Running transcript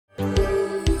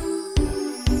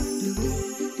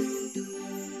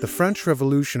The French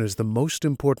Revolution is the most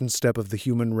important step of the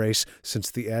human race since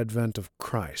the advent of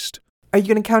Christ. Are you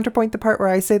going to counterpoint the part where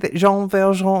I say that Jean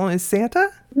Valjean is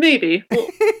Santa? Maybe.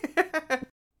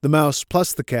 The mouse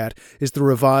plus the cat is the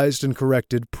revised and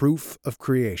corrected proof of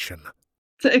creation.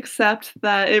 To accept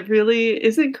that it really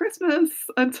isn't Christmas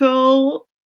until...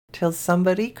 Till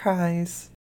somebody cries.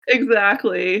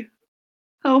 Exactly.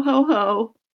 Ho, ho,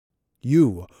 ho.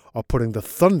 You are putting the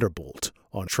thunderbolt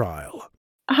on trial.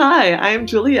 Hi, I'm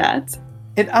Juliet.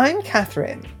 And I'm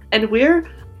Catherine. And we're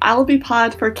I'll Be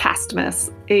Pod for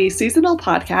Castmas, a seasonal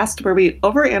podcast where we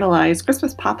overanalyze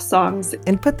Christmas pop songs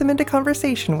and put them into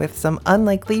conversation with some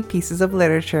unlikely pieces of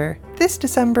literature. This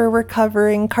December, we're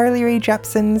covering Carly Rae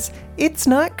Jepsen's It's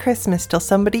Not Christmas Till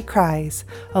Somebody Cries,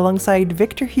 alongside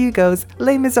Victor Hugo's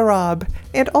Les Miserables,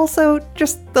 and also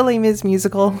just the Les Mis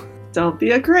musical. Don't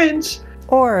be a Grinch.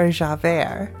 Or a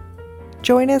Javert.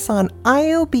 Join us on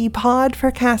I'll Be Pod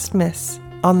for Castmas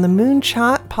on the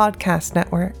Moonshot Podcast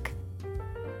Network.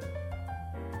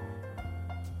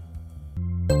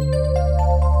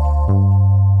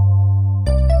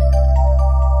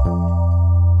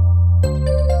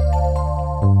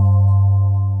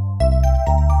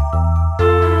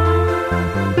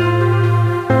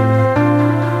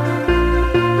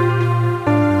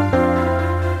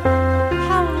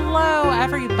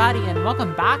 And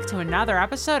welcome back to another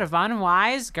episode of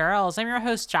Unwise Girls. I'm your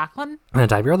host, Jacqueline.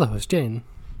 And I'm your other host, Jane.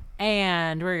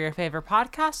 And we're your favorite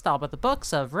podcast, all about the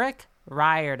books of Rick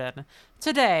Riordan.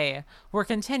 Today, we're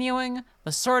continuing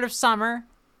the Sword of Summer.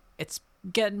 It's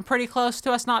getting pretty close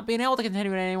to us not being able to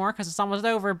continue it anymore because it's almost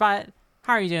over, but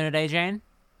how are you doing today, Jane?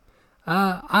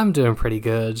 I'm doing pretty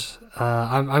good.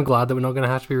 I'm glad that we're not going to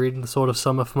have to be reading the Sword of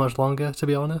Summer for much longer, to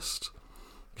be honest.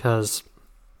 Because...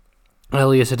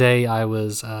 earlier today, I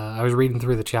was reading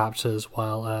through the chapters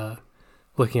while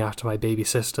looking after my baby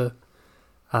sister,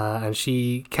 and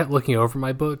she kept looking over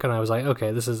my book, and I was like,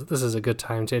 okay, this is a good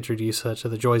time to introduce her to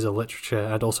the joys of literature,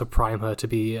 and also prime her to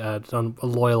be a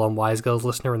loyal Unwise Girls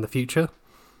listener in the future.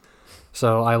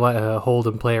 So I let her hold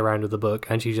and play around with the book,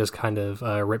 and she just kind of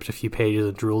ripped a few pages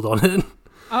and drooled on it.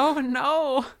 Oh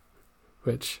no!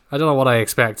 Which, I don't know what I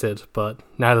expected, but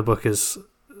now the book is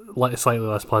slightly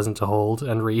less pleasant to hold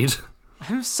and read.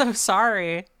 I'm so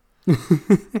sorry.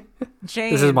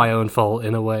 Jane. This is my own fault,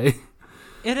 in a way.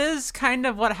 It is kind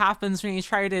of what happens when you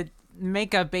try to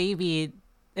make a baby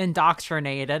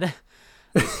indoctrinated.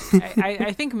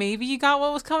 I think maybe you got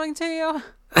what was coming to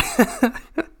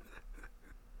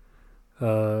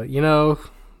you.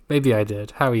 Maybe I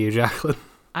did. How are you, Jacqueline?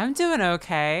 I'm doing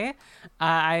okay.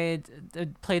 I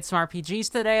played some RPGs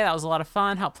today. That was a lot of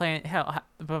fun.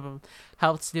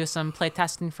 Helped do some play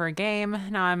testing for a game.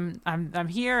 Now I'm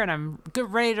here and I'm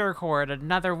ready to record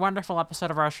another wonderful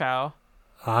episode of our show.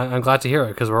 I'm glad to hear it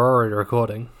because we're already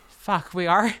recording. Fuck, we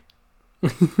are.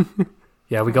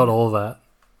 Yeah, we got all of that.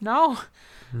 No.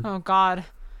 Oh God.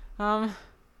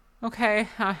 Okay.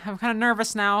 I'm kind of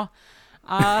nervous now.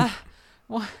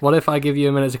 What if I give you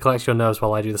a minute to collect your nerves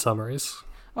while I do the summaries?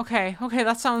 Okay,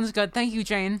 that sounds good. Thank you,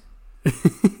 Jane.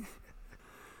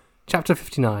 Chapter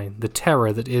 59, The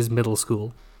Terror That Is Middle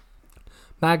School.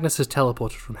 Magnus is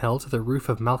teleported from hell to the roof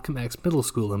of Malcolm X Middle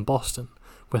School in Boston,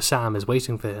 where Sam is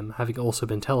waiting for him, having also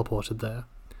been teleported there.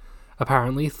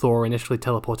 Apparently, Thor initially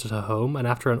teleported her home, and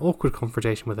after an awkward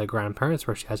confrontation with her grandparents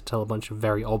where she had to tell a bunch of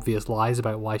very obvious lies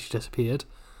about why she disappeared,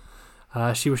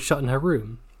 she was shut in her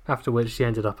room, after which she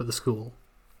ended up at the school.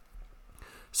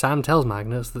 Sam tells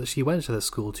Magnus that she went to this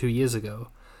school 2 years ago,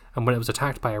 and when it was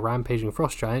attacked by a rampaging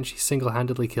frost giant, she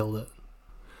single-handedly killed it.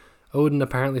 Odin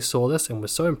apparently saw this and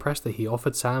was so impressed that he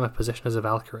offered Sam a position as a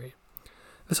Valkyrie.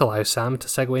 This allows Sam to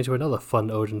segue into another fun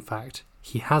Odin fact.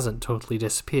 He hasn't totally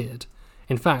disappeared.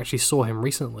 In fact, she saw him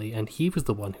recently, and he was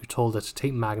the one who told her to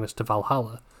take Magnus to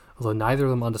Valhalla, although neither of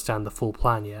them understand the full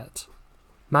plan yet.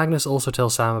 Magnus also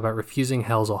tells Sam about refusing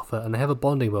Hel's offer, and they have a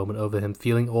bonding moment over him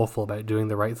feeling awful about doing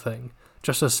the right thing,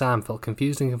 just as Sam felt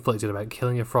confused and conflicted about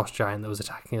killing a frost giant that was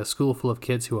attacking a school full of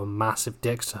kids who were massive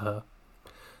dicks to her.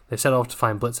 They set off to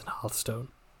find Blitz and Hearthstone.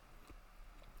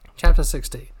 Chapter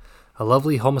 60, A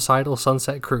Lovely Homicidal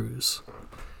Sunset Cruise.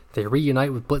 They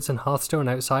reunite with Blitz and Hearthstone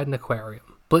outside an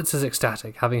aquarium. Blitz is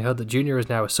ecstatic, having heard that Junior is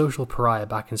now a social pariah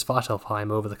back in Svartalfheim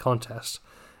over the contest,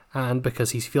 and because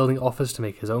he's fielding offers to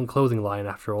make his own clothing line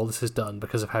after all this is done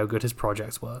because of how good his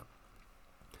projects were.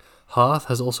 Hearth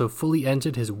has also fully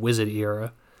entered his wizard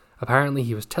era. Apparently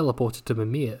he was teleported to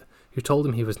Mimir, who told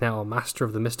him he was now a master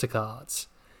of the mystic arts.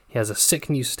 He has a sick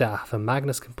new staff, and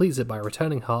Magnus completes it by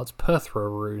returning Heart's Perthro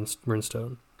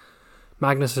runestone.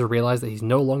 Magnus has realised that he's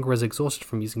no longer as exhausted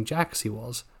from using Jack as he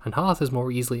was, and Hearth is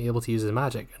more easily able to use his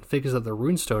magic, and figures that the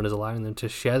runestone is allowing them to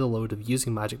share the load of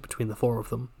using magic between the four of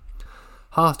them.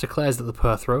 Hearth declares that the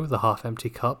Perthrow, the half-empty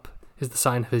cup, is the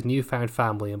sign of his newfound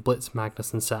family and blitz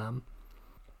Magnus and Sam.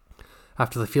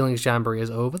 After the Feelings Jamboree is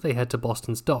over, they head to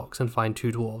Boston's docks and find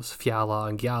two dwarves, Fjalar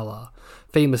and Gjalar,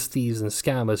 famous thieves and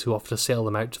scammers who offer to sail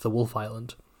them out to the Wolf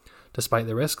Island. Despite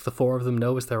the risk, the four of them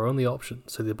know it's their only option,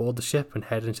 so they board the ship and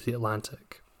head into the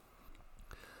Atlantic.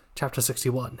 Chapter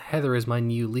 61. Heather is my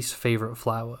new least favourite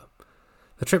flower.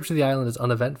 The trip to the island is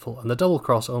uneventful, and the double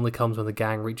cross only comes when the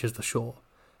gang reaches the shore.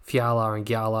 Fjalar and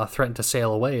Gjalar threaten to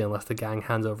sail away unless the gang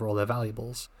hands over all their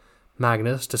valuables.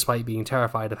 Magnus, despite being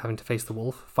terrified of having to face the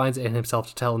wolf, finds it in himself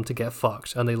to tell them to get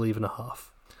fucked, and they leave in a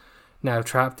huff. Now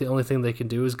trapped, the only thing they can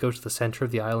do is go to the centre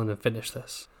of the island and finish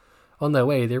this. On their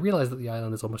way, they realise that the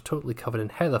island is almost totally covered in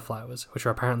heather flowers, which are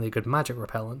apparently a good magic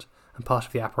repellent, and part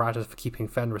of the apparatus for keeping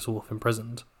Fenris Wolf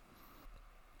imprisoned.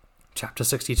 Chapter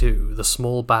 62. The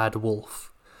Small Bad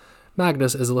Wolf.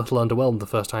 Magnus is a little underwhelmed the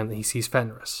first time that he sees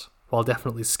Fenris. While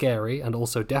definitely scary, and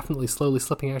also definitely slowly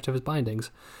slipping out of his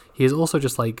bindings, he is also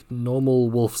just like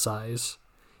normal wolf size.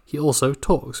 He also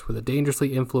talks with a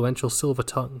dangerously influential silver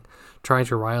tongue, trying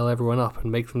to rile everyone up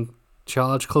and make them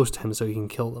charge close to him so he can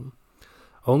kill them.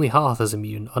 Only Hearth is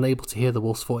immune, unable to hear the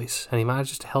wolf's voice, and he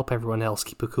manages to help everyone else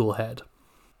keep a cool head.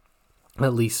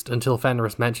 At least, until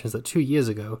Fenris mentions that 2 years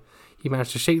ago, he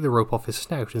managed to shake the rope off his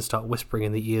snout and start whispering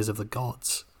in the ears of the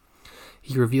gods.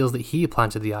 He reveals that he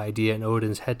planted the idea in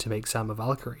Odin's head to make Sam a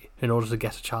Valkyrie, in order to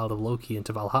get a child of Loki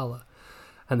into Valhalla,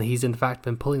 and that he's in fact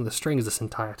been pulling the strings this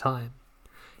entire time.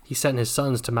 He sent his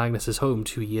sons to Magnus's home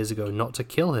 2 years ago not to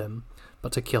kill him,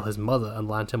 but to kill his mother and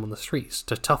land him on the streets,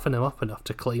 to toughen him up enough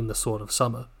to claim the Sword of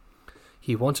Summer.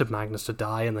 He wanted Magnus to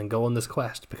die and then go on this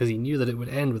quest, because he knew that it would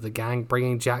end with the gang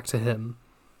bringing Jack to him.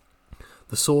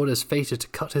 The sword is fated to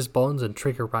cut his bonds and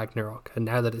trigger Ragnarok, and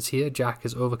now that it's here, Jack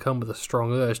is overcome with a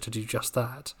strong urge to do just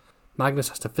that. Magnus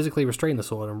has to physically restrain the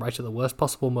sword, and right at the worst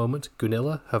possible moment,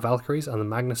 Gunilla, her Valkyries, and the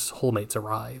Magnus' hallmates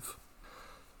arrive.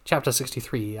 Chapter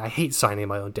 63. I hate signing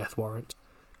my own death warrant.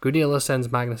 Gunilla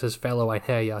sends Magnus' fellow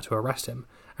Einherjar to arrest him,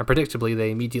 and predictably they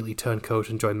immediately turn coat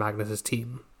and join Magnus'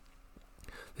 team.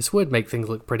 This would make things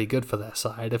look pretty good for their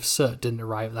side if Surt didn't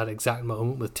arrive at that exact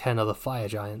moment with 10 other fire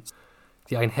giants.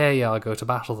 The Einherjar go to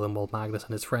battle them while Magnus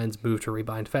and his friends move to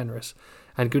rebind Fenris,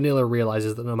 and Gunilla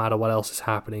realises that no matter what else is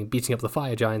happening, beating up the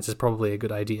fire giants is probably a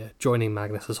good idea, joining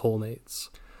Magnus' hallmates.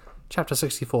 Chapter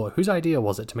 64. Whose idea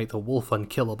was it to make the wolf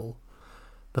unkillable?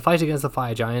 The fight against the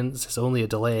fire giants is only a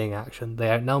delaying action. They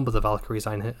outnumber the Valkyries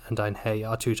and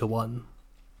Einherjar 2-1.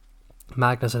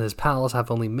 Magnus and his pals have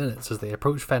only minutes as they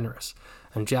approach Fenris,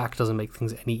 and Jack doesn't make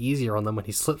things any easier on them when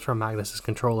he slips from Magnus'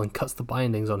 control and cuts the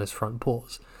bindings on his front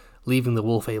paws, leaving the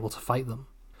wolf able to fight them.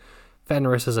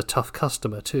 Fenris is a tough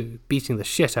customer too, beating the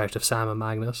shit out of Sam and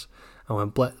Magnus, and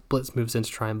when Blitz moves in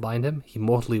to try and bind him, he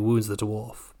mortally wounds the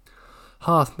dwarf.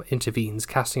 Hearth intervenes,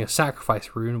 casting a sacrifice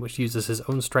rune which uses his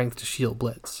own strength to shield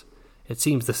Blitz. It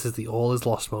seems this is the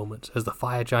all-is-lost moment, as the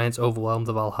fire giants overwhelm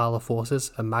the Valhalla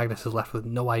forces, and Magnus is left with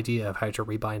no idea of how to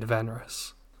rebind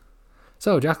Fenris.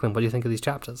 So, Jacqueline, what do you think of these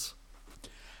chapters?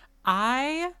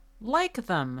 I like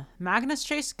them. Magnus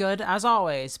chased good, as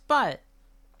always, but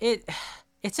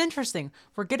it's interesting.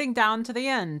 We're getting down to the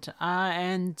end,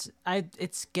 and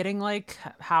it's getting like,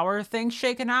 how are things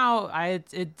shaking out?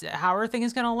 How are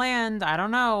things gonna land? I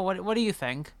don't know. What do you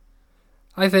think?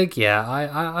 I think, yeah,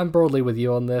 I'm broadly with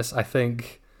you on this. I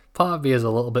think part of me is a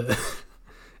little bit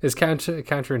is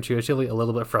counterintuitively a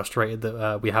little bit frustrated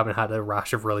that we haven't had a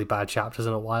rash of really bad chapters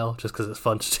in a while, just because it's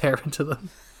fun to stare into them.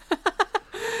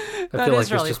 I feel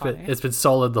like it's been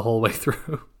solid the whole way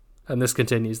through, and this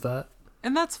continues that.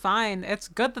 And that's fine. It's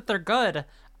good that they're good.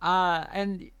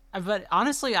 But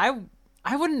honestly,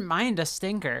 I wouldn't mind a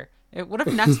stinker. What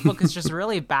if next book is just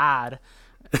really bad?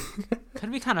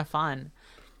 Could be kind of fun.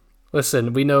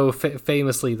 Listen, we know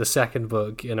famously the second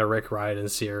book in a Rick Riordan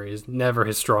series, never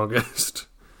his strongest.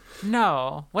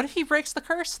 No. What if he breaks the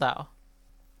curse, though?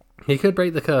 He could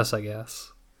break the curse, I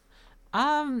guess.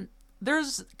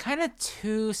 There's kind of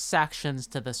two sections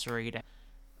to this reading.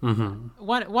 Mm-hmm.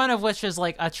 One of which is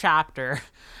like a chapter,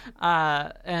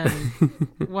 and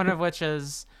one of which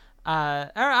is,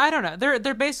 I don't know.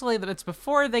 They're basically, it's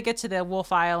before they get to the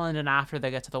Wolf Island and after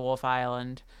they get to the Wolf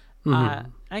Island. Mm-hmm.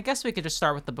 I guess we could just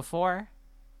start with the before.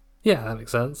 Yeah, that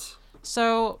makes sense.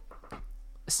 So,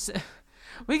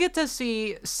 we get to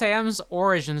see Sam's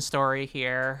origin story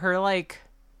here. Her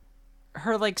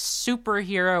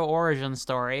superhero origin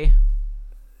story.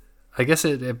 I guess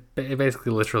it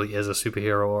basically literally is a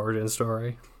superhero origin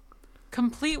story.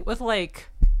 Complete with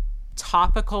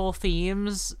topical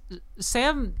themes,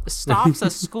 Sam stops a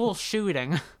school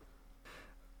shooting.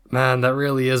 Man, that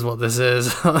really is what this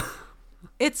is.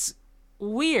 It's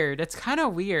weird. It's kind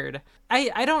of weird.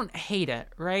 I don't hate it,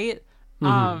 right?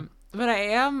 But I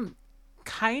am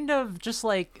kind of just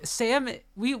like Sam.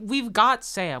 We've got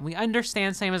Sam. We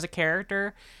understand Sam as a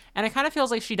character, and it kind of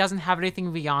feels like she doesn't have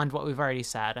anything beyond what we've already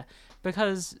said,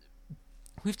 because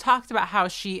we've talked about how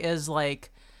she is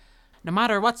like, no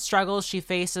matter what struggles she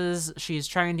faces, she's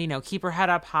trying to, you know, keep her head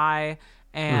up high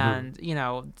and, you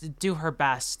know, do her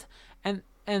best.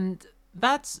 And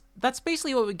that's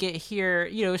basically what we get here.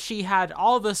 You know, she had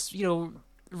all this, you know,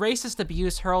 racist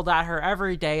abuse hurled at her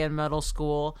every day in middle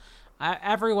school.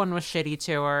 Everyone was shitty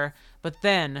to her. But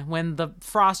then when the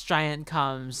frost giant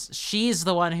comes, she's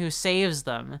the one who saves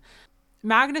them.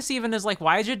 Magnus even is like,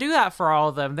 why'd you do that for all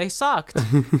of them? They sucked.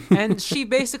 And she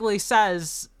basically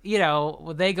says, you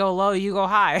know, they go low, you go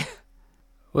high.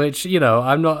 Which, you know,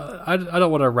 I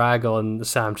don't want to rag on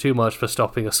Sam too much for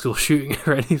stopping a school shooting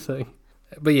or anything.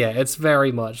 But yeah, it's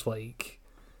very much like,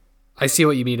 I see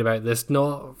what you mean about this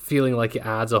not feeling like it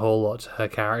adds a whole lot to her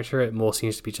character. It more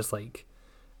seems to be just like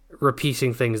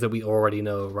repeating things that we already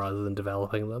know rather than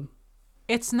developing them.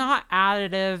 It's not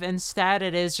additive. Instead,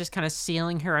 it is just kind of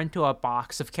sealing her into a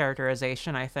box of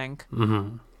characterization, I think.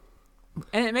 And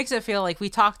it makes it feel like we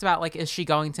talked about, like, is she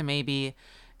going to maybe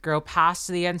grow past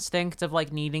the instinct of,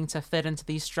 like, needing to fit into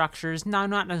these structures? No,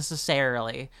 not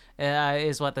necessarily,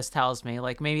 is what this tells me.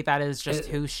 Like, maybe that is just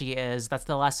who she is. That's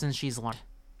the lesson she's learned.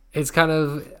 It's kind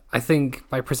of, I think,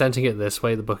 by presenting it this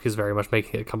way, the book is very much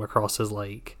making it come across as,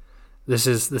 like, This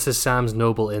is Sam's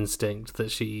noble instinct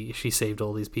that she saved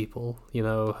all these people. You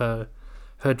know,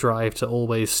 her drive to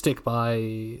always stick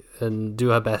by and do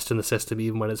her best in the system,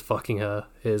 even when it's fucking her,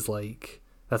 is like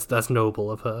that's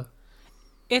noble of her.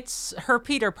 It's her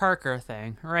Peter Parker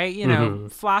thing, right? You know,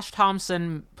 Flash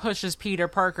Thompson pushes Peter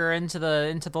Parker into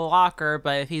the locker,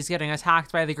 but if he's getting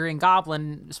attacked by the Green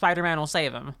Goblin, Spider-Man will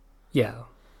save him. Yeah,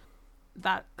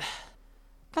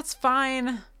 that's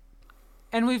fine.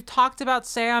 And we've talked about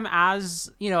Sam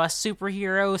as, you know, a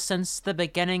superhero since the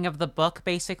beginning of the book,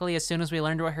 basically, as soon as we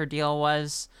learned what her deal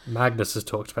was. Magnus has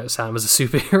talked about Sam as a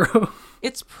superhero.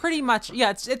 It's pretty much,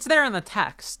 yeah, it's there in the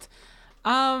text.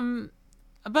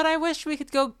 But I wish we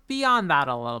could go beyond that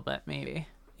a little bit, maybe.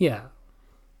 Yeah.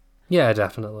 Yeah,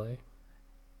 definitely.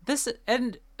 It's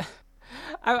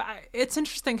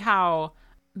interesting how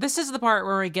this is the part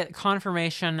where we get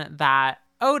confirmation that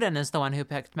Odin is the one who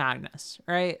picked Magnus,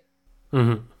 right?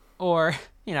 Or,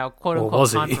 you know, quote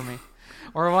unquote confirmation.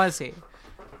 Or was he?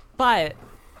 But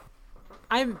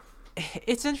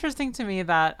it's interesting to me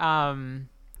that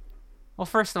well,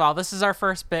 first of all, this is our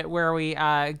first bit where we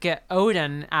get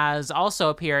Odin as also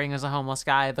appearing as a homeless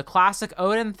guy, the classic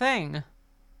Odin thing.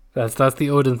 That's the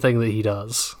Odin thing that he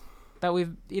does. That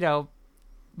we've, you know,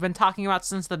 been talking about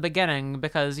since the beginning,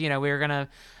 because, you know, we were gonna,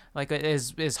 like,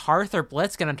 is Hearth or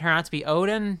Blitz gonna turn out to be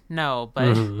Odin? No,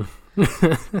 but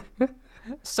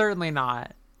certainly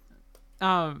not.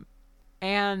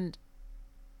 And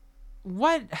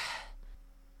what's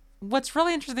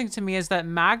really interesting to me is that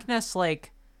Magnus,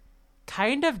 like,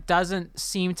 kind of doesn't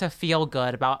seem to feel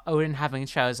good about Odin having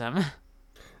chosen him.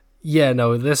 Yeah,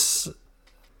 no, this...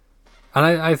 And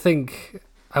I think...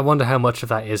 I wonder how much of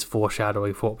that is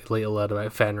foreshadowing for what we later learn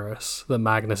about Fenris, that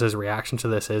Magnus's reaction to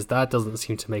this is, that doesn't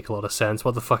seem to make a lot of sense.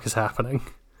 What the fuck is happening?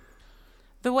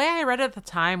 The way I read it at the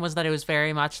time was that it was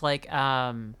very much like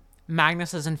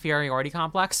Magnus's inferiority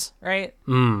complex, right?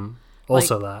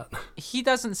 Also like, that. He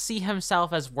doesn't see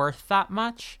himself as worth that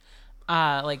much.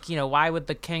 Like, you know, why would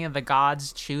the king of the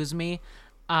gods choose me?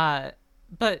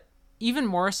 But even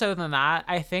more so than that,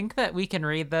 I think that we can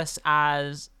read this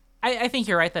as... I think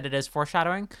you're right that it is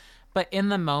foreshadowing, but in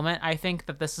the moment, I think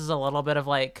that this is a little bit of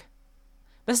like...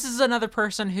 This is another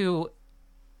person who,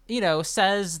 you know,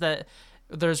 says that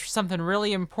there's something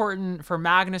really important for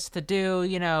Magnus to do.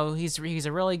 You know, he's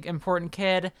a really important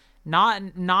kid. Not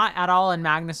at all in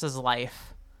Magnus's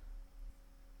life.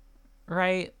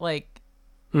 Right? Like...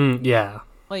 yeah.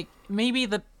 Like, maybe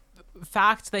the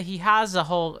fact that he has a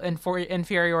whole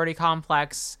inferiority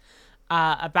complex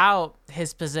about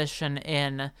his position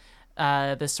in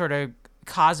this sort of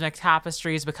cosmic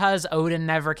tapestries because Odin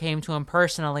never came to him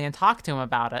personally and talked to him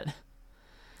about it.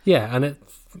 Yeah, and it,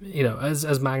 you know,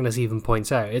 as Magnus even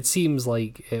points out, it seems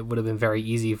like it would have been very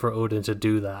easy for Odin to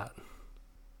do that.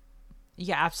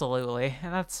 Yeah, absolutely.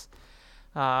 And that's,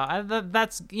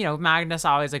 you know, Magnus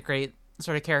always a great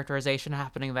sort of characterization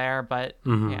happening there, but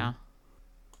yeah.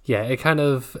 Yeah, it kind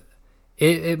of,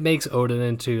 it makes Odin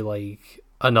into, like,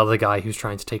 another guy who's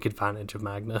trying to take advantage of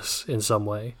Magnus in some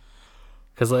way.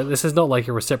 Because like, this is not like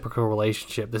a reciprocal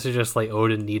relationship. This is just like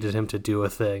Odin needed him to do a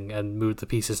thing and moved the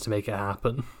pieces to make it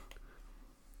happen.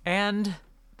 And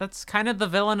that's kind of the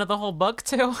villain of the whole book,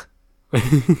 too.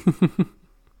 I'm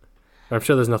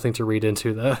sure there's nothing to read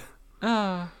into there.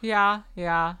 Oh, yeah.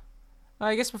 Well,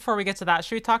 I guess before we get to that,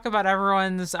 should we talk about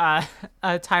everyone's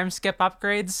time skip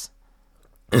upgrades?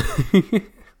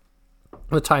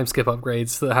 The time skip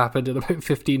upgrades that happened in about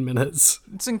 15 minutes.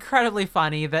 It's incredibly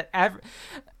funny that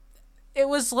it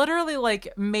was literally like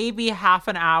maybe half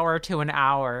an hour to an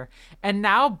hour, and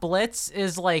now Blitz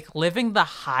is like living the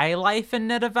high life in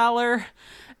Nidavellir,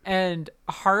 and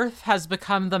Hearth has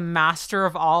become the master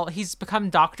of all. He's become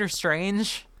Doctor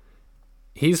Strange.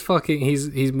 He's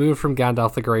moved from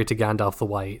Gandalf the Grey to Gandalf the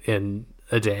White in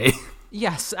a day.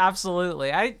 Yes,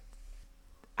 absolutely.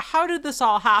 How did this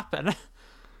all happen?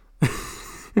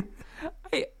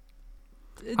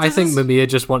 I think Mimiya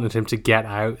just wanted him to get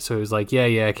out, so he was like,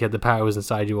 yeah, kid, the power was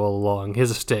inside you all along. Here's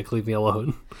a stick, leave me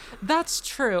alone. That's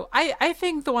true. I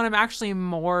think the one I'm actually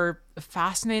more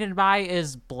fascinated by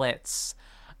is Blitz.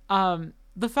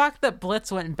 The fact that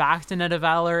Blitz went back to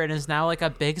Nidavellir and is now like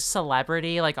a big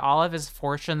celebrity, like all of his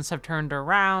fortunes have turned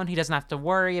around. He doesn't have to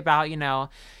worry about,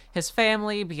 his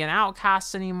family being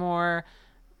outcast anymore.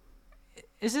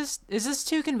 Is this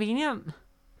too convenient?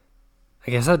 I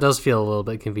guess that does feel a little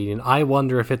bit convenient. I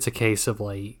wonder if it's a case of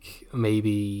like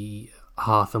maybe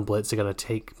Hearth and Blitz are going to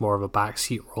take more of a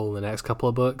backseat role in the next couple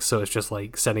of books, so it's just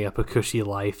like setting up a cushy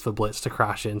life for Blitz to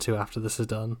crash into after this is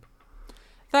done.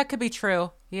 That could be true.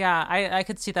 Yeah, I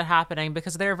could see that happening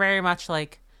because they're very much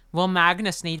like, will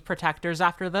Magnus need protectors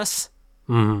after this?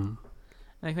 Mm-hmm.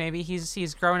 Like maybe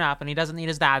he's grown up and he doesn't need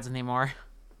his dads anymore.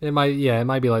 It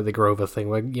might be like the Grover thing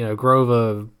where,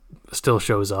 Grover still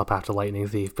shows up after Lightning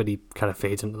Thief, but he kind of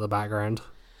fades into the background.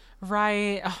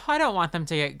 Right. Oh, I don't want them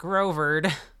to get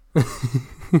Grovered.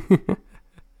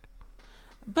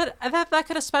 But that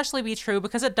could especially be true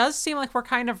because it does seem like we're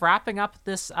kind of wrapping up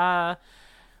this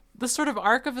sort of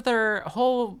arc of their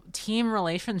whole team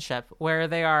relationship where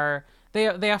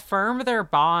they affirm their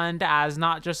bond as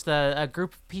not just a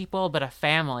group of people but a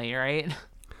family, right?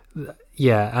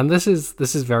 Yeah, and this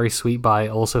is very sweet, but I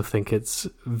also think it's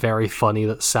very funny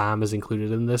that Sam is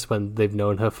included in this when they've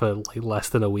known her for like less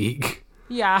than a week.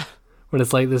 Yeah. When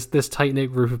it's like this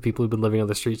tight-knit group of people who've been living on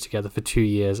the streets together for 2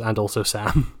 years, and also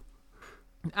Sam.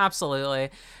 Absolutely.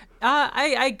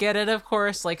 I get it, of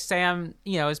course. Like Sam,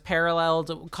 is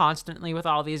paralleled constantly with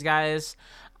all these guys.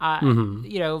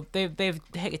 They've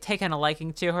taken a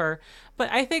liking to her,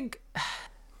 but I think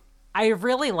I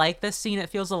really like this scene. It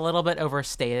feels a little bit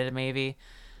overstated, maybe.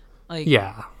 Like,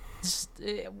 yeah,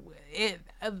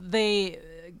 they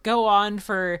go on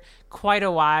for quite a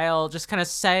while, just kind of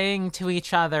saying to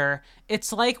each other,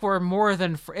 "It's like we're more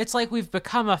than. It's like we've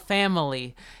become a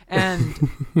family," and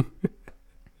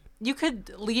you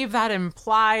could leave that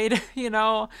implied,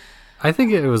 I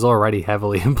think it was already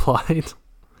heavily implied.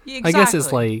 Exactly. I guess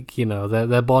it's like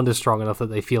their bond is strong enough that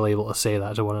they feel able to say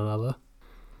that to one another.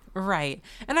 Right.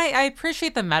 And I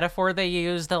appreciate the metaphor they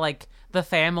use, the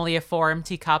family of 4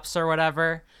 empty cups or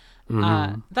whatever.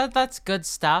 Mm-hmm. That's good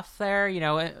stuff there.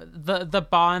 The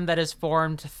bond that is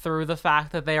formed through the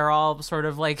fact that they are all sort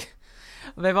of like,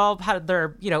 they've all had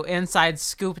their, insides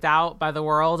scooped out by the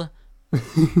world.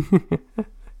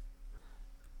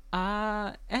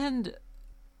 And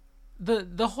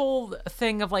the whole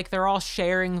thing of like, they're all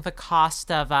sharing the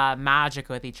cost of magic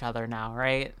with each other now,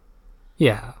 right?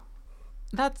 Yeah.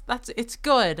 It's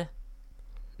good,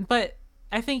 but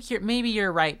I think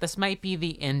you're right. This might be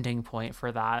the ending point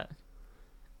for that.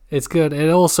 It's good. It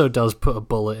also does put a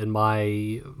bullet in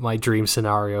my dream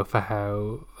scenario for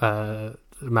how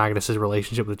Magnus's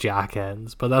relationship with Jack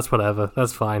ends. But that's whatever.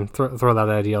 That's fine. Throw that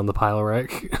idea on the pile,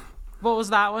 Rick. What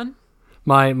was that one?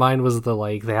 Mine was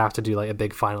they have to do like a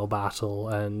big final battle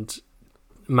and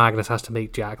Magnus has to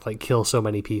make Jack kill so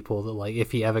many people that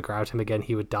if he ever grabbed him again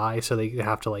he would die, so they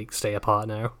have to stay apart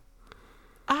now.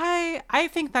 I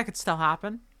think that could still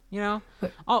happen, I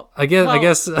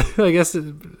guess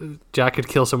Jack could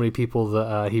kill so many people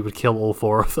that he would kill all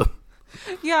 4 of them.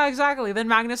 Yeah, exactly. Then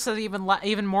Magnus has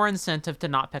even more incentive to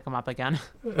not pick him up again.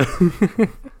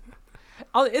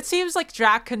 It seems like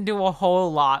Jack can do a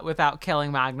whole lot without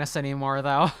killing Magnus anymore,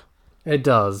 though. It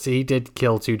does. He did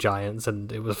kill 2 giants,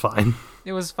 and it was fine.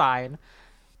 It was fine.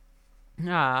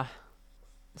 Fjaller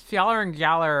and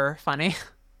Gyaller are funny.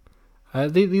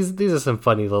 These are some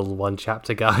funny little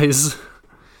one-chapter guys.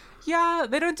 Yeah,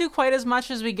 they don't do quite as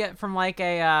much as we get from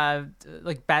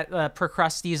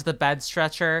Procrustes the bed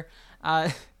stretcher,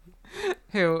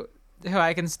 who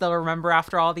I can still remember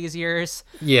after all these years.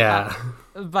 Yeah.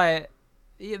 But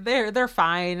they're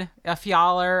fine.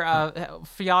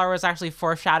 Fjalar was actually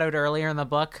foreshadowed earlier in the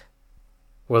book.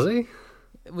 Was he?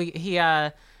 He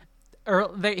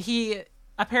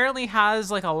apparently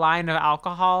has like a line of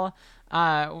alcohol,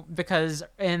 because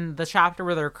in the chapter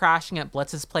where they're crashing at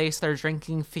Blitz's place, they're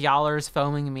drinking Fjalar's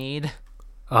foaming mead.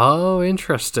 Oh,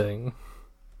 interesting.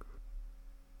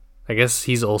 I guess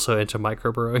he's also into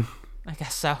microbrewing. I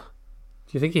guess so.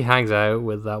 Do you think he hangs out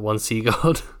with that one sea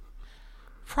god?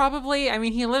 Probably. I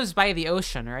mean, he lives by the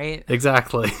ocean, right?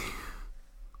 Exactly.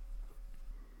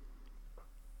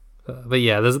 But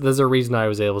yeah, there's a reason I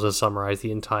was able to summarize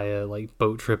the entire like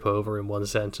boat trip over in one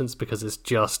sentence, because it's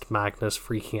just Magnus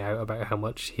freaking out about how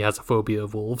much he has a phobia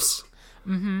of wolves.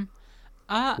 Mm-hmm.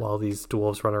 While these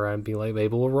dwarves run around being like,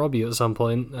 maybe we'll rob you at some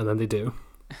point, and then they do.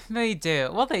 They do.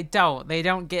 Well, they don't. They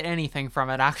don't get anything from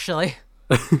it, actually.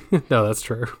 No, that's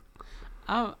true.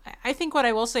 I think what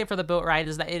I will say for the boat ride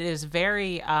is that it is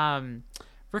very...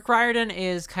 Rick Riordan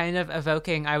is kind of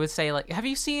evoking, I would say, like... Have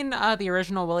you seen the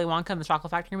original Willy Wonka and the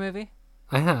Chocolate Factory movie?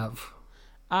 I have.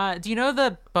 Do you know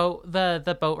the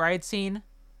boat ride scene?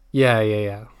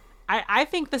 Yeah. I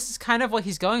think this is kind of what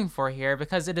he's going for here,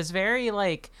 because it is very,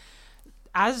 like...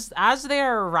 As they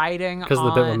are riding because of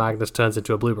the bit where Magnus turns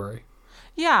into a blueberry.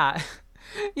 Yeah,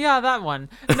 that one.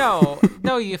 No,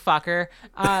 you fucker.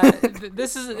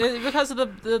 This is because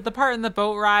of the part in the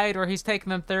boat ride where he's taking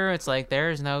them through. It's like,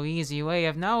 there's no easy way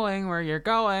of knowing where you're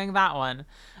going. That one.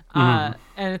 And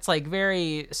it's like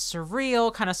very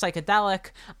surreal, kind of psychedelic.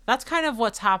 That's kind of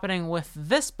what's happening with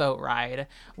this boat ride,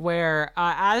 where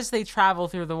as they travel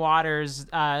through the waters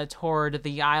toward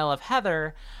the Isle of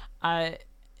Heather,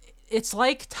 it's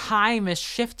like time is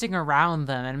shifting around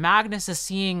them, and Magnus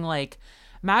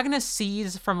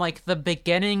sees from like the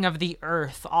beginning of the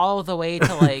earth all the way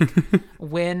to like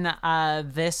when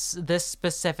this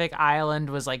specific island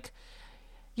was like,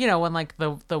 you know, when like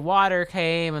the water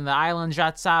came and the island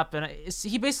juts up, and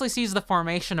he basically sees the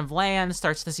formation of land,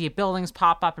 starts to see buildings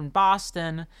pop up in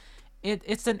Boston.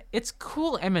 It's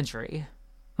cool imagery.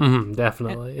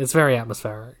 Definitely. It's very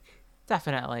atmospheric.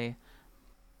 Definitely.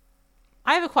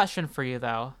 I have a question for you,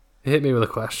 though. Hit me with a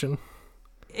question.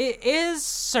 Is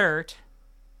Surt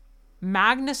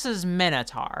Magnus's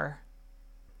Minotaur?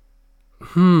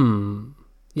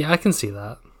 Yeah, I can see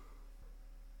that.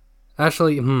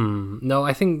 Actually, no,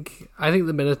 I think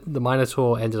the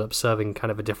Minotaur ended up serving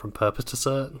kind of a different purpose to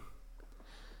Surt.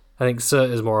 I think Surt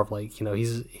is more of like, you know,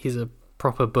 he's a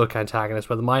proper book antagonist,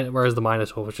 whereas the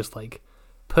Minotaur was just like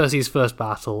Percy's first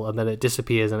battle, and then it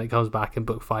disappears and it comes back in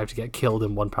book 5 to get killed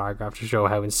in one paragraph to show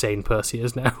how insane Percy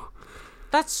is now.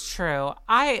 That's true.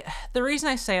 The reason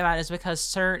I say that is because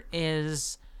Surt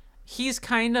he's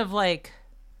kind of like,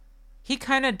 he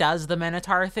kind of does the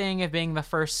Minotaur thing of being the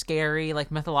first scary,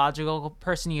 like, mythological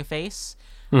person you face.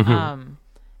 And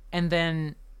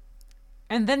then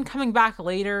coming back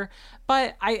later.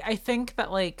 But I think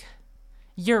that, like,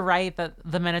 you're right that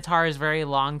the Minotaur is very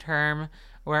long term,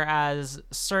 whereas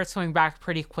Surt's coming back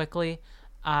pretty quickly.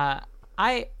 I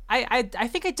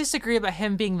think I disagree about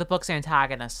him being the book's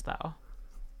antagonist, though.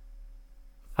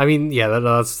 I mean, yeah,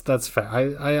 that's fair.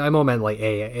 I more meant like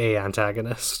a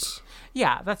antagonist.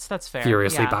 Yeah, that's fair.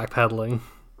 Furiously backpedaling.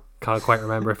 Can't quite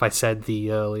remember if I said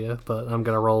the earlier, but I'm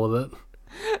gonna roll with it.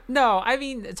 No, I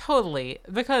mean totally,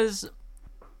 because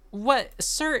what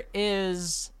Surt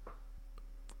is,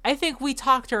 I think we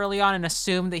talked early on and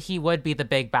assumed that he would be the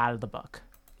big bad of the book.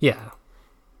 Yeah.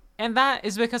 And that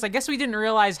is because I guess we didn't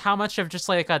realize how much of just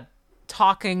like a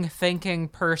talking, thinking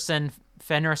person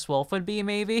Fenris Wolf would be,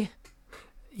 maybe.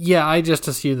 Yeah, I just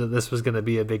assumed that this was going to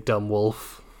be a big dumb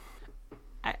wolf.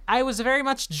 I was very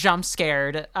much jump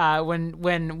scared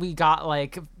when we got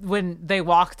like, when they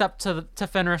walked up to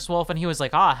Fenris Wolf and he was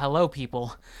like, hello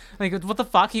people. Like, what the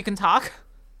fuck, you can talk?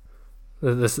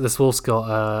 This wolf's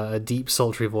got a deep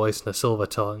sultry voice and a silver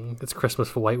tongue. It's Christmas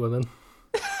for white women.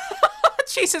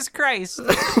 Jesus Christ.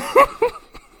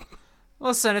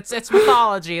 Listen, it's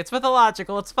mythology. It's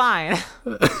mythological. It's fine.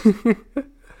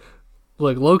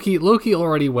 Look, Loki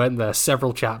already went there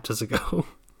several chapters ago.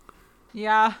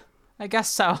 Yeah, I guess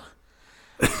so.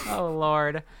 Oh,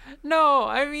 Lord. No,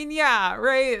 I mean, yeah,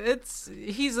 right?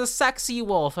 He's a sexy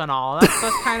wolf and all.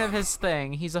 That's kind of his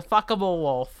thing. He's a fuckable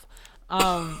wolf.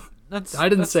 I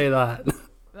didn't say that.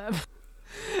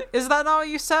 Is that not what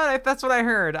you said? That's what I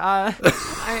heard.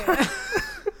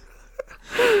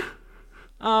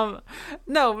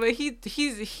 No, but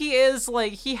he is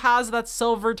like, he has that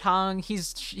silver tongue.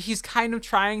 He's kind of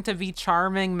trying to be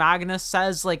charming. Magnus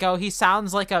says like, oh, he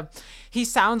sounds like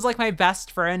my best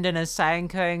friend and is saying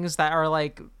things that are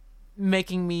like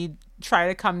making me try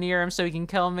to come near him so he can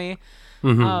kill me.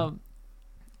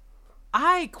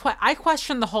 I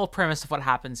question the whole premise of what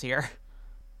happens here.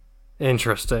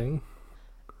 Interesting.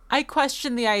 I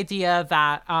question the idea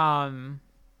that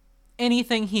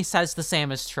anything he says the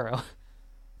same is true.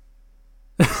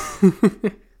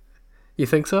 You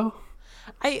think so?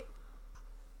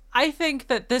 I think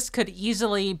that this could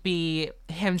easily be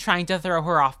him trying to throw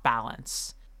her off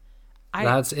balance.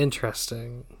 That's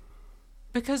interesting.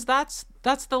 Because that's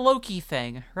the Loki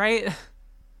thing, right?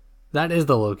 That is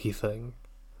the Loki thing.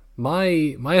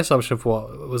 My assumption for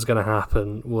what was going to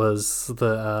happen was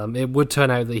that it would turn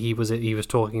out that he was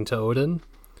talking to Odin,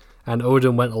 and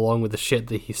Odin went along with the shit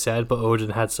that he said, but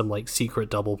Odin had some like secret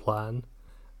double plan,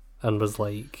 and was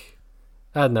like,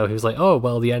 I don't know, he was like, oh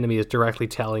well, the enemy is directly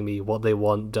telling me what they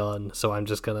want done, so I'm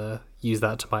just gonna use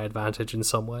that to my advantage in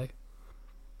some way,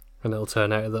 and it'll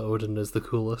turn out that Odin is the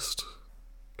coolest,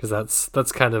 because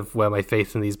that's kind of where my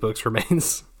faith in these books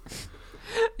remains.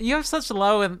 You have such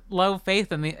low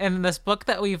faith in this book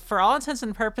that we've, for all intents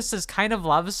and purposes, kind of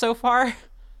loved so far.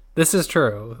 This is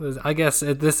true. I guess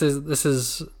this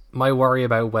is my worry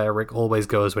about where Rick always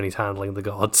goes when he's handling the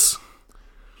gods.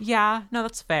 Yeah, no,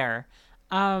 that's fair.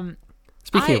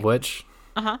 Speaking of which,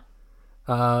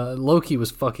 Loki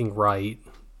was fucking right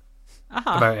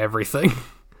about everything.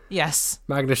 Yes.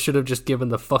 Magnus should have just given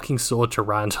the fucking sword to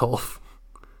Randolph.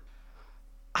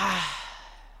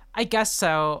 I guess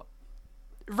so.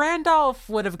 Randolph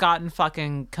would have gotten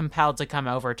fucking compelled to come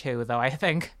over too, though, I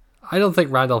think. I don't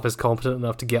think Randolph is competent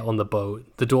enough to get on the boat.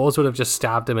 The dwarves would have just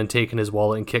stabbed him and taken his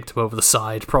wallet and kicked him over the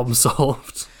side. Problem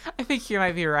solved. I think you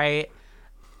might be right.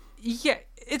 Yeah,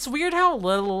 it's weird how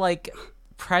little, like,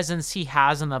 presence he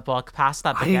has in the book past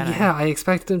that beginning. I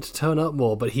expected him to turn up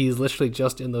more, but he's literally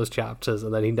just in those chapters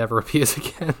and then he never appears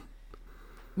again.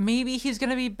 Maybe he's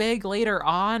gonna be big later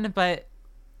on, but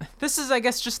this is, I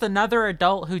guess, just another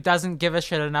adult who doesn't give a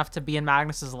shit enough to be in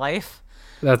Magnus's life.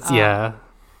 Yeah.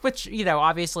 Which, you know,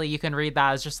 obviously you can read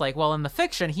that as just like, well, in the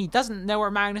fiction, he doesn't know where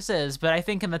Magnus is, but I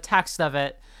think in the text of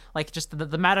it, like, just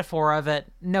the metaphor of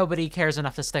it, nobody cares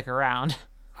enough to stick around.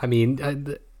 I mean,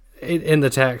 in the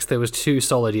text, there was 2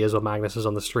 solid years where Magnus was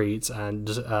on the streets, and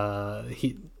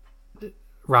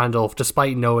Randolph,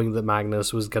 despite knowing that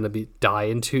Magnus was going to die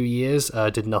in 2 years,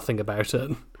 did nothing about it.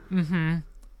 Mm-hmm.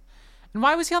 And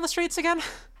why was he on the streets again?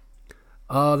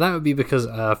 That would be because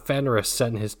Fenris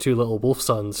sent his 2 little wolf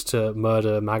sons to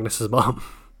murder Magnus's mom.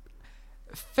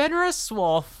 Fenris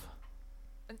Wolf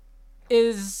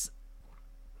is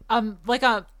like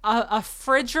a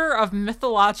fridger of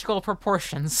mythological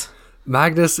proportions.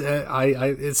 Magnus,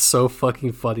 it's so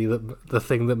fucking funny that the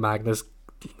thing that Magnus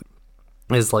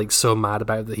is like so mad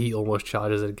about that he almost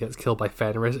charges and gets killed by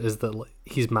Fenris is that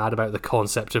he's mad about the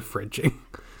concept of fridging.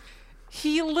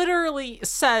 He literally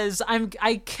says,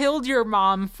 I killed your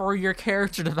mom for your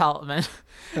character development.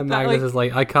 And Magnus is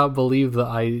like, I can't believe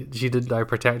that she didn't die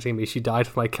protecting me. She died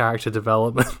for my character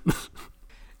development.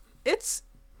 It's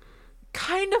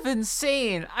kind of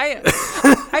insane. I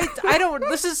don't,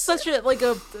 this is such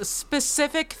a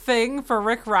specific thing for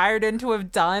Rick Riordan to have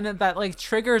done that like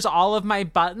triggers all of my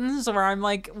buttons where I'm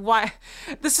like, why?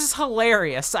 This is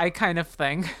hilarious, I kind of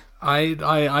think.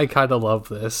 I kind of love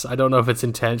this. I don't know if it's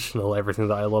intentional, everything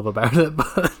that I love about it,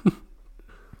 but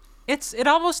it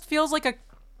almost feels like a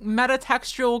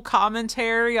metatextual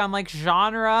commentary on like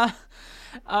genre,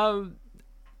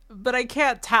 but I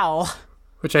can't tell.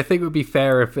 Which I think would be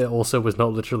fair if it also was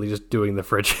not literally just doing the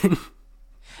fridging.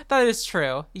 That is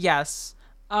true. Yes.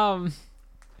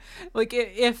 Like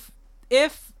if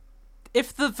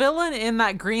the villain in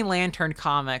that Green Lantern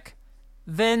comic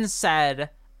then said,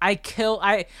 I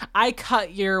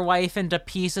cut your wife into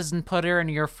pieces and put her in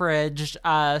your fridge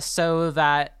so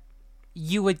that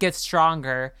you would get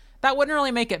stronger, that wouldn't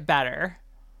really make it better.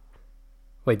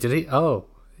 Wait, did he? Oh,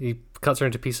 he cuts her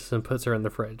into pieces and puts her in the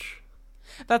fridge.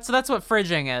 That's what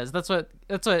fridging is. That's what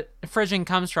fridging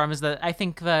comes from, is that I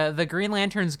think the Green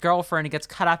Lantern's girlfriend gets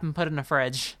cut up and put in a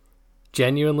fridge.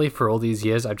 Genuinely, for all these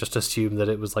years, I've just assumed that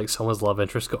it was like someone's love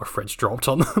interest got a fridge dropped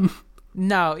on them.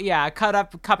 No, yeah, cut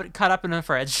up in a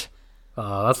fridge.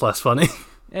 That's less funny.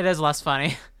 It is less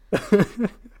funny.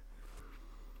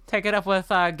 Take it up with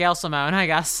Gail Simone, I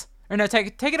guess. Or no,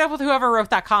 take it up with whoever wrote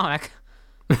that comic.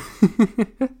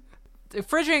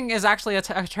 Fridging is actually a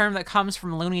term that comes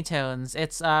from Looney Tunes.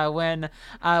 It's when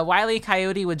Wile E.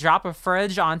 Coyote would drop a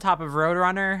fridge on top of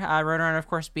Roadrunner. Roadrunner, of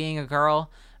course, being a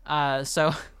girl.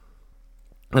 So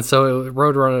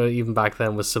Roadrunner, even back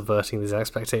then, was subverting these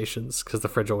expectations because the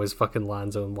fridge always fucking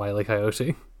lands on Wile E.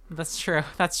 Coyote. That's true.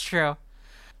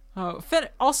 Oh,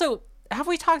 also, have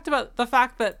we talked about the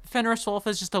fact that Fenris Wolf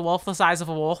is just a wolf the size of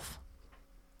a wolf?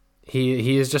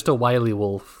 He is just a wily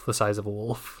wolf the size of a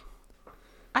wolf.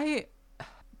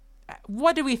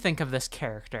 what do we think of this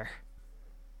character?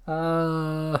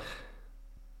 I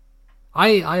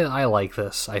like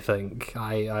this, I think.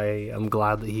 I am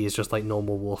glad that he is just like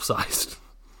normal wolf-sized.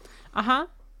 Uh-huh.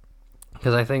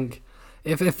 Because I think,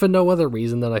 if for no other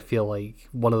reason, then I feel like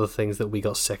one of the things that we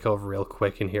got sick of real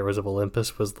quick in Heroes of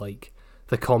Olympus was like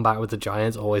the combat with the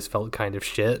giants always felt kind of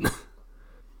shit.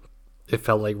 It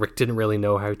felt like Rick didn't really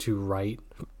know how to write,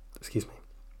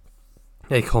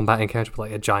 a combat encounter with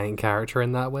like a giant character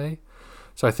in that way.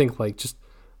 So I think like just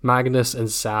Magnus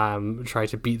and Sam try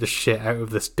to beat the shit out of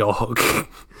this dog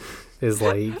is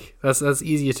like that's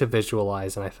easier to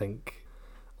visualize, and I think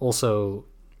also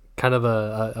kind of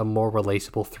a more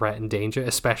relatable threat and danger,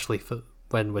 especially for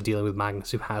when we're dealing with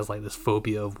Magnus, who has like this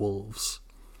phobia of wolves.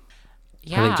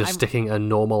 Yeah, I think just sticking a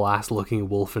normal ass looking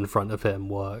wolf in front of him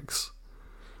works.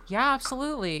 Yeah,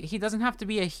 absolutely. He doesn't have to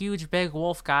be a huge, big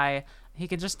wolf guy. He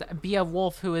can just be a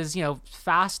wolf who is,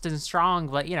 fast and strong,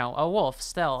 but, a wolf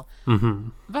still. Mm-hmm.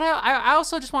 But I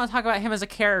also just want to talk about him as a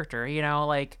character,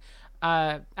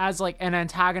 as, like, an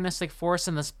antagonistic force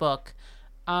in this book.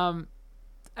 I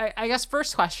guess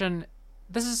first question,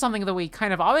 this is something that we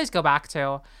kind of always go back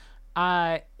to.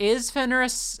 Is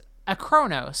Fenris a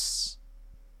Kronos?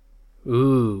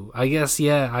 Ooh, I guess,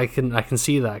 yeah, I can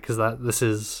see that, because this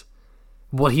is...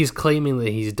 What he's claiming that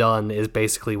he's done is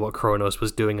basically what Kronos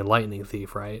was doing in Lightning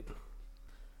Thief, right?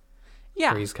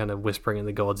 Yeah. Where he's kind of whispering in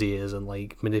the gods' ears and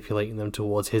like manipulating them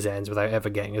towards his ends without ever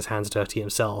getting his hands dirty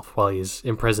himself while he's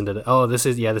imprisoned in it. Oh, this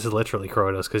is literally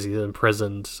Kronos because he's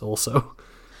imprisoned also.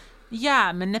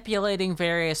 Yeah, manipulating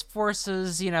various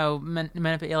forces,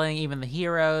 manipulating even the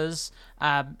heroes,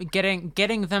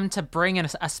 getting them to bring in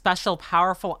a special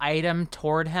powerful item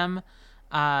toward him,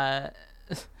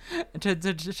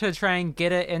 to try and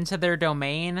get it into their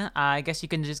domain. I guess you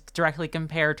can just directly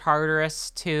compare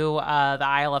Tartarus to the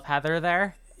Isle of Heather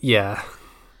there. Yeah.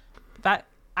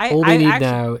 All they need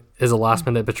now is a last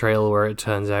minute betrayal where it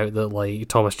turns out that like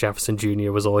Thomas Jefferson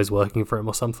Jr. was always working for him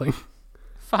or something.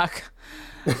 Fuck.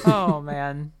 Oh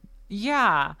man.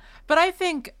 Yeah. But I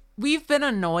think we've been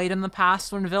annoyed in the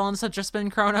past when villains have just been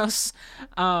Kronos.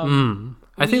 I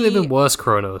think they've been worse.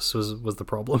 Kronos was the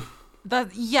problem.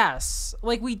 Yes,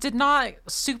 like we did not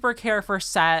super care for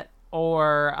Set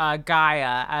or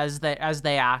Gaia as they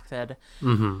acted.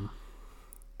 Mm-hmm.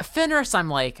 Fenris, I'm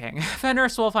liking.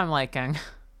 Fenris Wolf, I'm liking.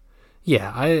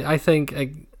 Yeah, I think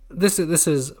this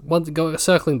is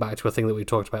circling back to a thing that we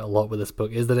talked about a lot with this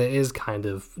book is that it is kind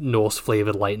of Norse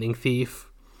flavored Lightning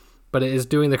Thief, but it is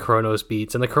doing the Kronos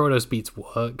beats, and the Kronos beats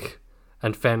work.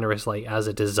 And Fenris, like as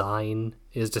a design,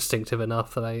 is distinctive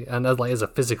enough that as a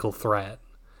physical threat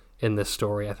in this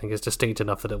story, I think is distinct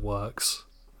enough that it works.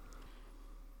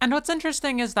 And what's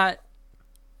interesting is that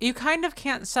you kind of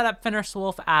can't set up Fenris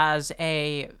Wolf as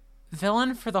a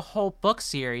villain for the whole book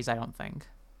series, I don't think.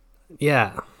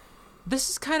 Yeah.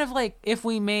 This is kind of like if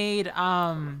we made,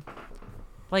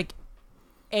 like,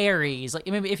 Ares, like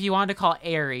maybe if you wanted to call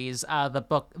Ares,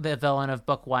 the villain of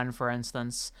book 1, for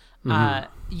instance,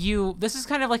 this is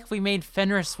kind of like if we made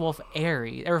Fenris Wolf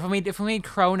Ares, or if we made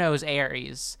Kronos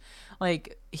Ares.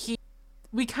 Like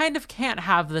we kind of can't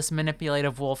have this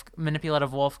manipulative wolf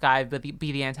guy be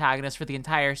the antagonist for the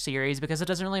entire series because it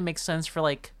doesn't really make sense for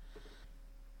like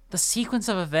the sequence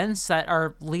of events that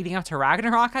are leading up to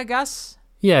Ragnarok, I guess.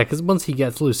 Yeah, because once he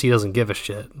gets loose, he doesn't give a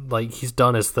shit. Like he's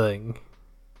done his thing.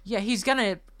 Yeah, he's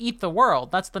gonna eat the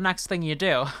world. That's the next thing you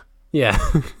do. Yeah.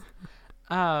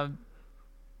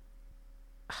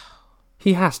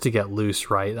 He has to get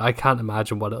loose, right? I can't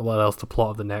imagine what else the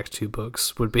plot of the next 2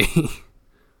 books would be.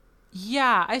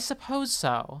 Yeah, I suppose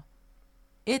so.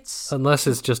 Unless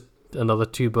it's just another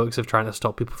 2 books of trying to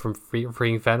stop people from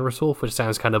freeing Fenris Wolf, which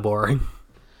sounds kind of boring.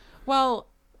 Well,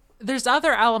 there's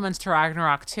other elements to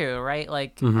Ragnarok too, right?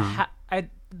 Like,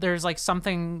 there's like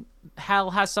something...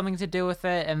 Hell has something to do with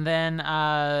it, and then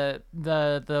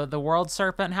the World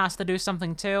Serpent has to do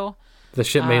something too. The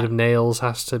ship made of nails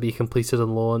has to be completed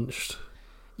and launched.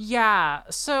 Yeah,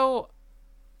 so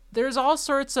there's all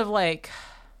sorts of like...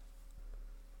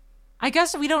 I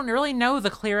guess we don't really know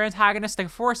the clear antagonistic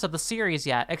force of the series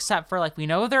yet, except for like we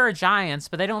know there are giants,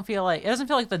 but it doesn't feel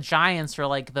like the giants are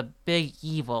like the big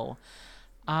evil.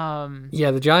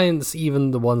 Yeah, the giants,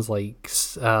 even the ones like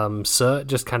Surt,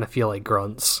 just kind of feel like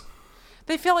grunts.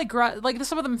 They feel like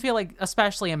some of them feel like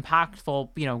especially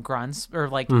impactful, grunts, or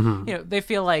like they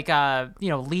feel like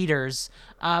leaders,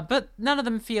 but none of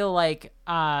them feel like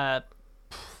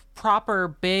proper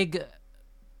big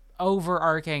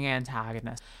overarching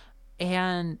antagonists.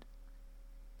 And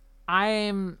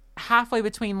I'm halfway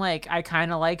between like I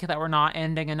kind of like that we're not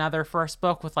ending another first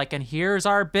book with like, and here's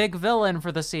our big villain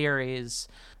for the series,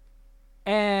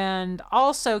 And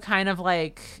also kind of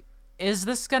like, is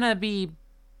this gonna be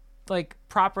like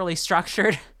properly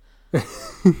structured?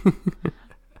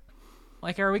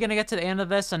 Like, are we gonna get to the end of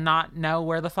this and not know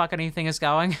where the fuck anything is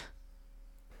going?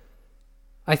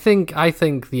 I think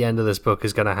the end of this book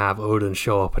is gonna have Odin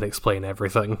show up and explain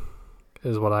everything,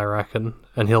 is what I reckon,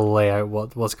 and he'll lay out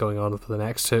what's going on for the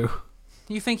next two.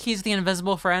 You think he's the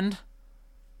invisible friend?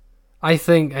 I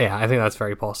think that's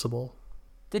very possible.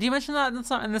 Did you mention that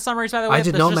in the summaries, by the way? I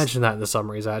did not mention that in the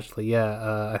summaries, actually.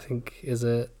 Yeah, I think, is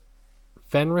it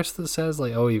Fenris that says,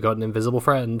 like, oh, you got an invisible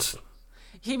friend?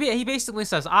 He basically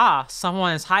says,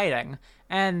 someone is hiding.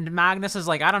 And Magnus is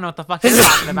like, I don't know what the fuck you're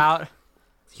talking about.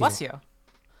 Bless you.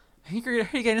 Are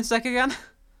you getting sick again?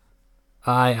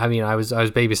 I mean, I was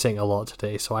babysitting a lot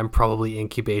today, so I'm probably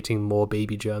incubating more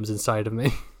baby germs inside of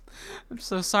me. I'm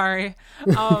so sorry.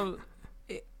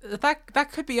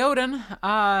 That could be Odin.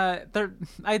 I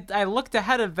looked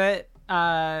ahead a bit.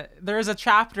 There is a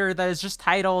chapter that is just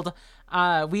titled,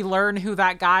 we learn who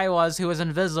that guy was who was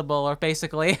invisible, or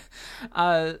basically.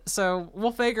 So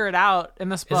we'll figure it out in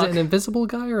this book. Is it an invisible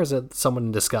guy, or is it someone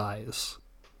in disguise?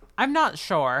 I'm not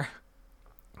sure.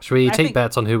 Should we take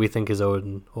bets on who we think is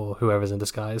Odin, or whoever's in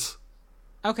disguise?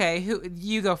 Okay,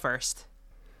 you go first.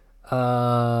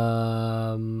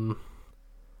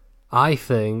 I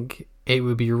think it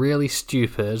would be really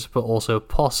stupid, but also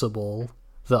possible,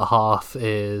 that Hearth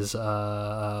is,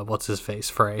 what's his face,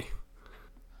 Frey.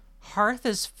 Hearth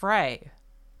is Frey.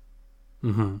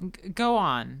 Mm-hmm. Go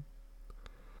on.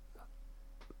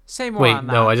 Say more on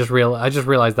that. Wait, no, I just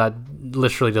realized that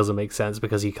literally doesn't make sense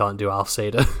because he can't do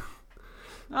Alfseda.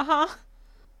 Uh-huh.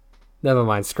 Never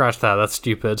mind, scratch that, that's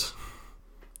stupid.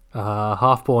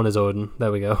 Halfborn is Odin,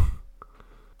 there we go.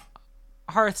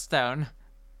 Hearthstone.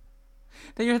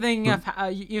 Then you're thinking of,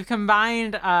 you've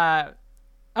combined,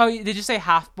 did you say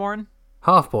Halfborn?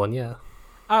 Halfborn, yeah.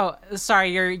 Oh,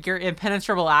 sorry, your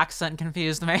impenetrable accent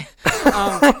confused me.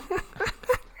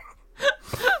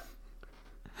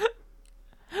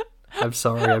 I'm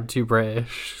sorry, I'm too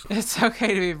British. It's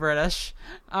okay to be British.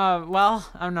 No.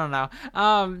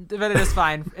 But it is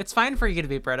fine. It's fine for you to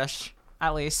be British,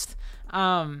 at least.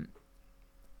 Halfborn.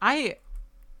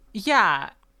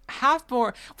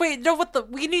 Wait, no,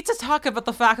 we need to talk about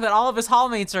the fact that all of his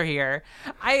hallmates are here.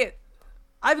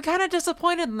 I'm kind of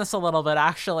disappointed in this a little bit,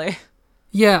 actually.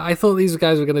 Yeah, I thought these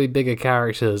guys were going to be bigger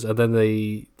characters, and then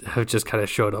they have just kind of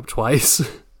showed up twice.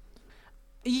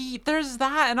 There's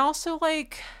that, and also,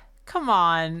 like, come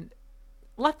on.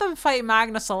 Let them fight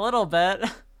Magnus a little bit.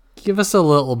 Give us a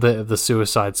little bit of the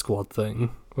Suicide Squad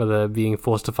thing, where they're being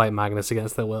forced to fight Magnus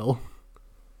against their will.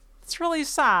 It's really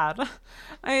sad.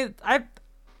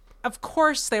 Of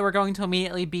course they were going to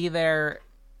immediately be there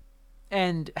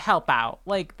and help out.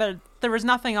 Like, there was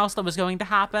nothing else that was going to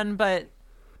happen, but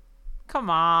come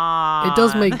on. It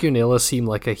does make Gunilla seem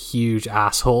like a huge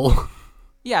asshole.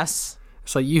 Yes.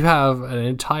 It's like, you have an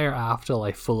entire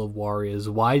afterlife full of warriors.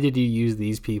 Why did you use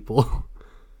these people?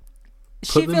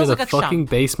 Put them in a fucking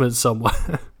basement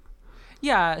somewhere.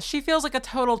 Yeah, she feels like a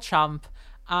total chump,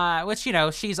 which,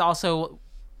 she's also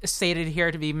stated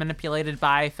here to be manipulated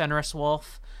by Fenris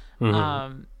Wolf.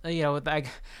 Mm-hmm. Like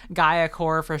Gaia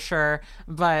Core for sure,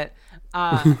 but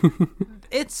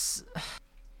it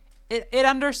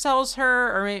undersells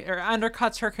her or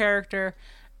undercuts her character,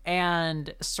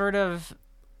 and sort of,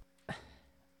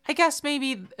 I guess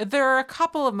maybe there are a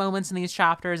couple of moments in these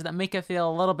chapters that make it feel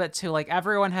a little bit too like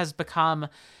everyone has become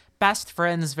best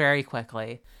friends very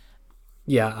quickly.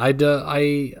 Yeah, I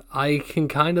can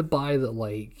kind of buy that,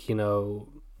 like,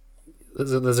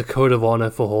 there's a code of honor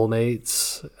for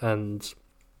hallmates, and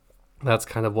that's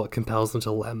kind of what compels them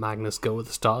to let Magnus go at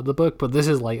the start of the book. But this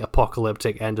is like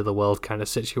apocalyptic end of the world kind of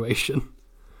situation,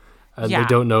 and they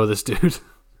don't know this dude.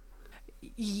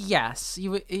 Yes,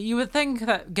 you would think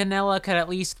that Gunilla could at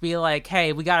least be like,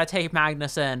 hey, we gotta take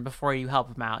Magnus in before you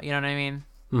help him out. You know what I mean?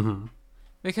 Mm-hmm.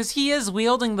 Because he is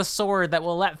wielding the sword that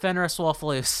will let Fenris Wolf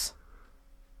loose.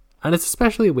 And it's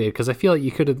especially weird because I feel like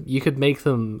you could make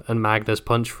them and Magnus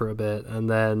punch for a bit, and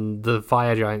then the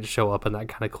fire giants show up, and that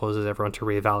kind of causes everyone to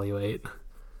reevaluate.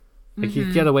 Like, you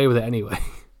could get away with it anyway.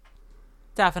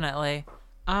 Definitely.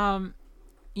 You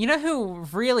know who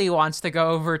really wants to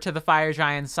go over to the fire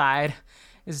giant side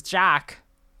is Jack.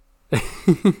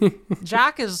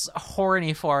 Jack is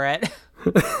horny for it.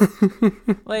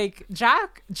 Like,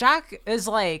 Jack is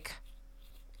like,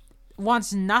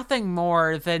 wants nothing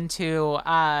more than to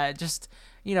just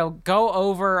go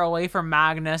over away from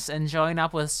Magnus and join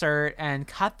up with Surt and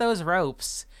cut those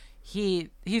ropes. He's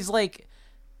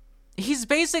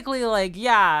basically like,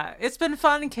 yeah, it's been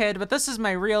fun, kid, but this is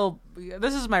my real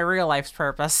life's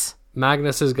purpose.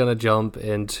 Magnus is gonna jump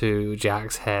into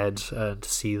Jack's head to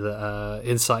see that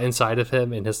inside of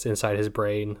him, inside his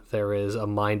brain, there is a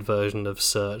mind version of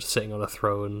Surt sitting on a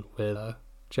throne with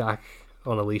Jack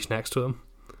on a leash next to him.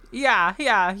 Yeah,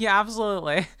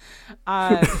 absolutely.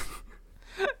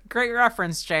 Great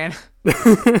reference, Jane.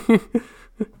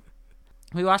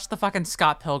 We watched the fucking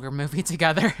Scott Pilgrim movie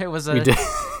together. It was We did.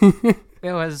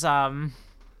 it was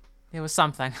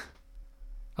something.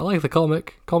 I like the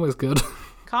comic. Comic's good.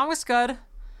 Comic's good.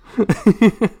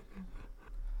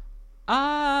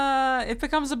 It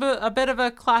becomes a bit of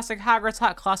a classic Hagrid's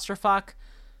Hut clusterfuck.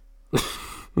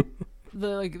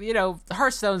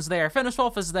 Hearthstone's there, Finish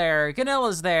Wolf is there,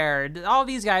 Ganilla's there, all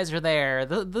these guys are there,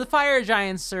 the fire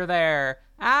giants are there.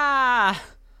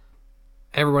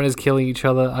 Everyone is killing each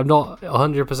other. I'm not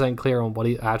 100% clear on what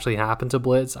actually happened to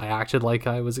Blitz. I acted like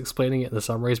I was explaining it in the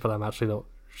summaries, but I'm actually not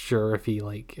sure if he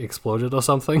exploded or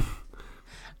something.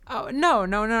 Oh, no.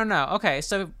 Okay,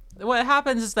 so what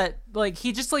happens is that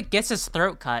he just gets his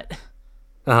throat cut.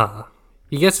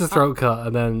 He gets his throat cut,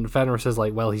 and then Fenris is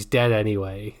like, well, he's dead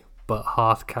anyway, but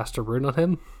Hearth cast a rune on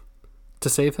him to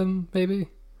save him, maybe?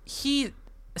 He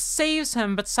saves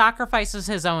him, but sacrifices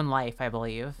his own life, I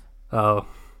believe. Oh.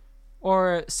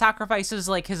 Or sacrifices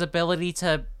his ability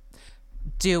to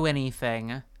do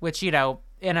anything, which, in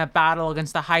a battle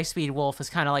against the high-speed wolf is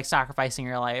kind of like sacrificing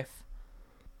your life.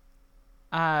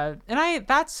 Hearth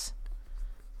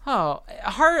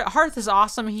is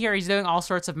awesome here. He's doing all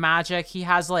sorts of magic. He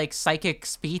has psychic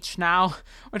speech now,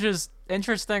 which is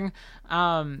interesting.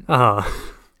 And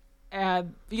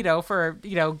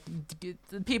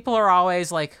people are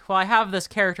always like, well, I have this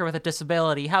character with a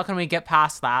disability. How can we get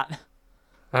past that?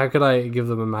 How could I give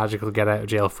them a magical get out of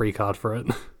jail free card for it?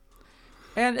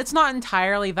 And it's not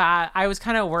entirely that. I was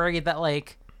kind of worried that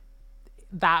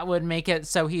that would make it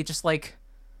so he just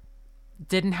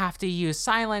didn't have to use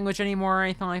sign language anymore or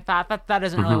anything like that. That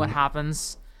isn't really what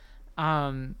happens.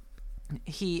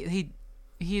 He's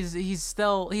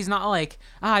not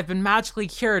I've been magically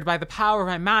cured by the power of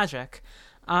my magic.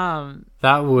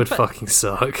 That would fucking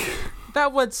suck.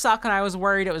 That would suck, and I was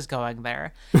worried it was going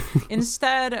there.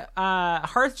 Instead,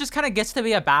 Hearth just kind of gets to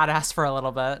be a badass for a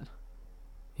little bit.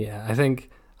 Yeah, I think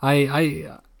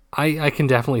I can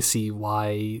definitely see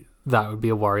why that would be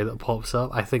a worry that pops up.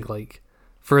 I think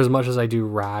for as much as I do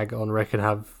rag on Rick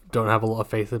and don't have a lot of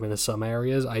faith in him in some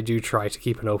areas, I do try to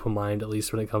keep an open mind, at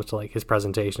least when it comes to his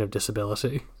presentation of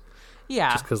disability.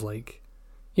 Yeah. Just because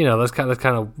that's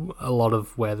kind of a lot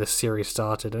of where this series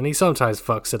started, and he sometimes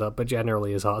fucks it up, but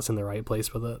generally his heart's in the right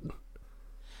place with it.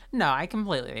 No, I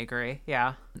completely agree.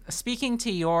 Yeah. Speaking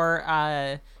to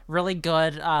your really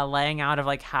good laying out of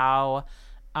how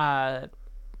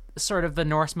sort of the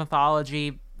Norse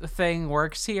mythology thing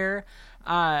works here,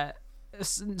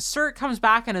 Surt comes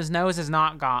back and his nose is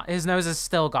not gone. His nose is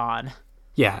still gone.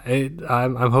 Yeah,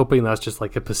 I'm hoping that's just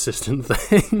a persistent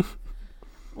thing.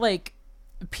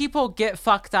 People get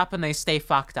fucked up and they stay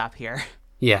fucked up here.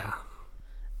 Yeah.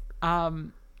 I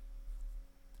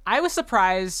was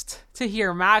surprised to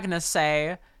hear Magnus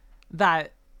say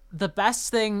that the best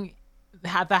thing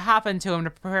that happened to him to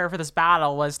prepare for this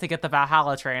battle was to get the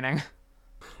Valhalla training.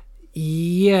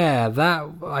 Yeah, that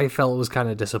I felt was kind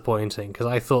of disappointing, because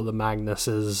I thought that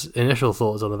Magnus's initial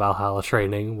thoughts on the Valhalla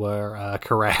training were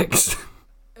correct.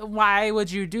 Why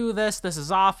would you do this? This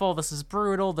is awful. This is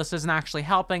brutal. This isn't actually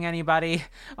helping anybody.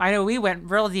 I know we went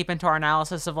real deep into our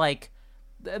analysis of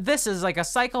this is a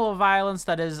cycle of violence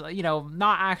that is,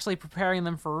 not actually preparing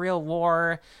them for real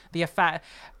war. The effect,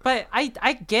 but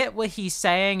I get what he's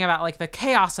saying about the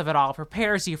chaos of it all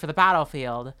prepares you for the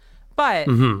battlefield, but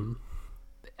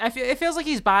it feels like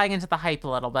he's buying into the hype a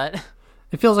little bit.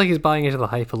 It feels like he's buying into the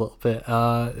hype a little bit.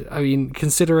 I mean,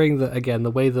 considering that, again,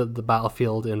 the way that the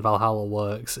battlefield in Valhalla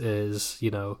works is, you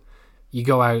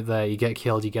go out there, you get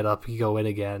killed, you get up, you go in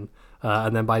again,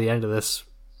 and then by the end of this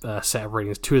set of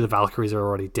readings, 2 of the Valkyries are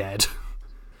already dead.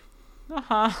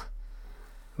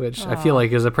 Which I feel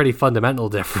like is a pretty fundamental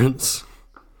difference.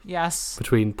 Yes.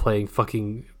 Between playing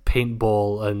fucking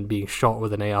paintball and being shot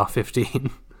with an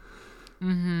AR-15.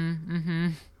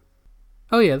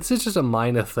 Oh yeah, this is just a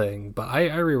minor thing, but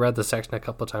I reread the section a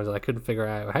couple of times and I couldn't figure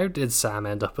out, how did Sam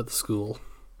end up at the school?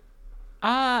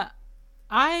 I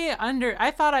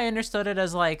thought I understood it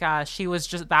as she was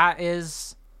just, that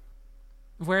is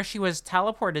where she was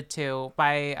teleported to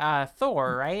by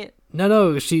Thor, right?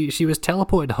 No, she was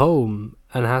teleported home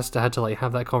and had to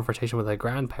have that confrontation with her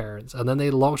grandparents, and then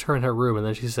they locked her in her room, and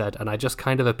then she said, and I just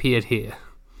kind of appeared here.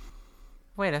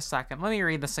 Wait a second, let me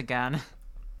read this again.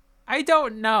 I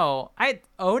don't know.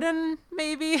 Odin,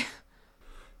 maybe?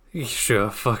 Sure,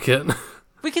 fuck it.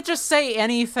 we could just say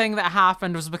anything that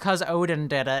happened was because Odin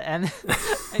did it, and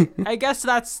I guess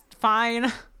that's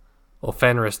fine. Or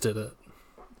Fenris did it.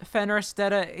 Fenris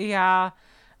did it, yeah.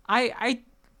 I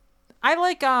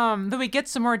like that we get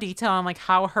some more detail on like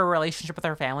how her relationship with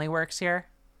her family works here.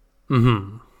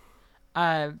 Mm-hmm.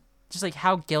 Just like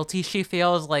how guilty she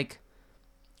feels. Like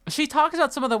she talks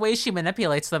about some of the ways she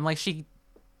manipulates them. Like she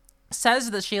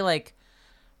says that she like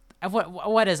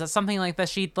what is it? Something like that.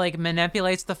 She like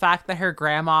manipulates the fact that her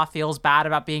grandma feels bad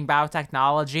about being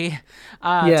biotechnology.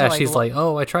 Yeah, she's like,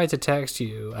 oh, I tried to text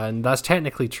you, and that's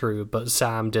technically true, but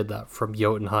Sam did that from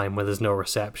Jotunheim where there's no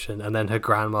reception, and then her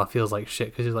grandma feels like shit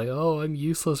because she's like, oh, I'm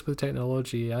useless with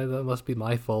technology. That must be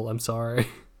my fault. I'm sorry.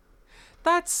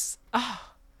 That's...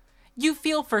 you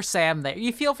feel for Sam there.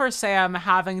 You feel for Sam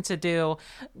having to do...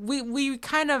 We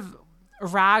kind of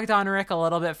ragged on Rick a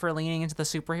little bit for leaning into the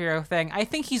superhero thing. I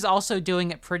think he's also doing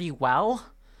it pretty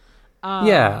well.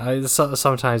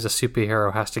 Sometimes a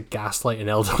superhero has to gaslight an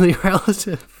elderly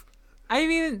relative. I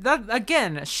mean, that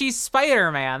again, she's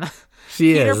Spider-Man.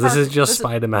 She is. This is just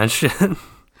Spider-Man shit.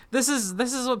 This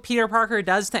is what Peter Parker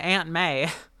does to Aunt May.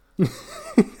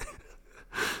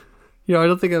 I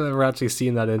don't think I've ever actually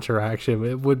seen that interaction.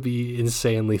 It would be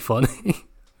insanely funny.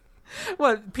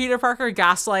 What, Peter Parker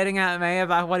gaslighting Aunt May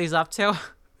about what he's up to?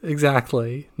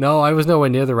 Exactly. No, I was nowhere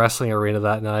near the wrestling arena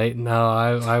that night. No,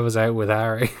 I was out with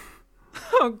Harry.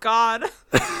 Oh, God.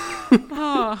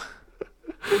 Oh,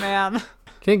 man.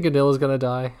 Think Ganilla's gonna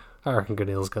die? I reckon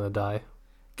Ganilla's gonna die.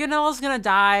 Ganilla's gonna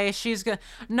die.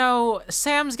 No,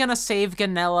 Sam's gonna save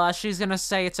Ganilla. She's gonna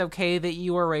say it's okay that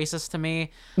you were racist to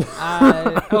me.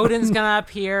 Odin's gonna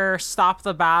appear, stop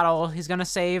the battle. He's gonna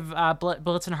save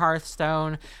Blitz and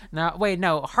Hearthstone.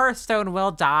 No, Hearthstone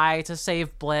will die to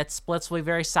save Blitz. Blitz will be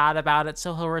very sad about it,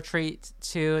 so he'll retreat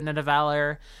to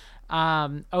Nidavellir.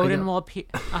 Odin will appear.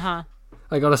 I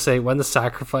gotta say, when the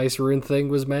sacrifice rune thing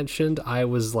was mentioned, I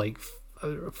was like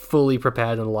fully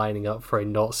prepared and lining up for a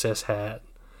not cis het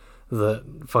that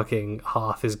fucking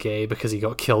Hearth is gay because he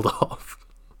got killed off.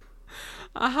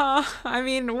 I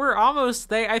mean, we're almost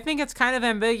there. I think it's kind of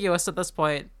ambiguous at this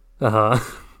point. Oh,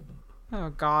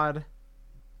 God.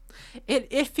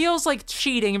 It feels like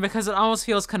cheating because it almost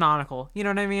feels canonical. You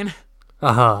know what I mean?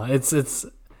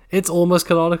 It's almost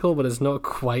canonical, but it's not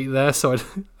quite there, so I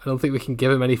don't think we can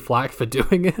give him any flack for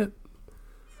doing it.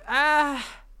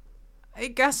 I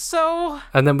guess so.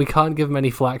 And then we can't give him any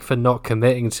flack for not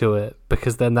committing to it,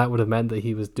 because then that would have meant that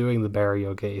he was doing the bury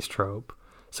your gays trope.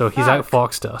 So he's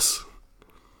outfoxed us.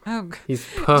 He's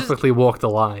perfectly walked the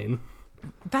line.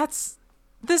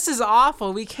 This is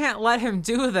awful. We can't let him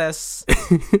do this.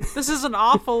 This is an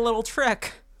awful little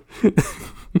trick.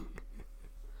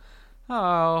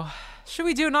 Oh, should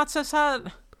we do not cis het?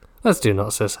 Let's do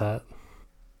not cis het.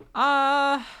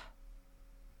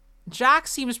 Jack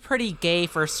seems pretty gay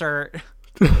for cert.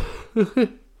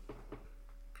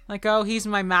 Like, oh, he's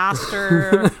my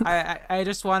master. I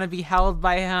just want to be held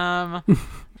by him.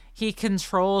 He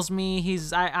controls me.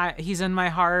 He's in my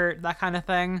heart. That kind of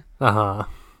thing.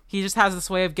 He just has this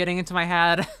way of getting into my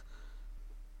head.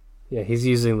 Yeah, he's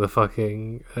using the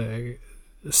fucking...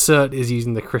 Cert is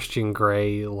using the Christian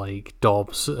Grey, like,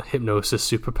 Dobbs hypnosis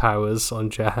superpowers on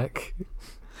Jack.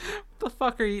 The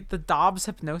fuck are you? The Dobbs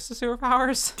hypnosis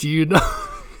superpowers? Do you know?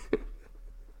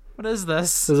 What is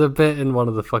this? There's a bit in one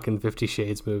of the fucking 50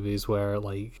 Shades movies where,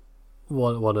 like,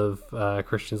 one of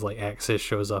Christian's, like, exes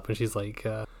shows up and she's like,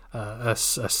 a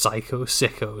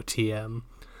sicko TM.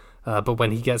 But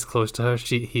when he gets close to her,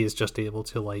 he is just able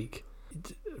to, like,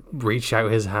 reach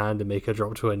out his hand and make her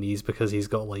drop to her knees because he's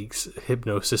got, like,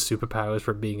 hypnosis superpowers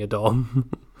for being a dom.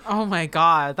 Oh my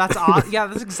God, that's odd. Yeah,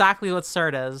 that's exactly what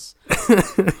Cert is.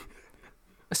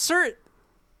 Cert,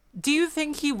 do you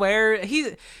think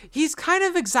he's kind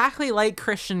of exactly like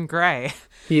Christian Grey?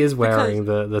 He is wearing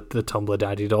the Tumblr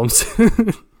Daddy Dom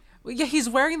suit. Yeah, he's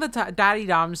wearing the Daddy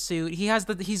Dom suit.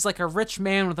 He's like a rich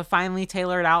man with a finely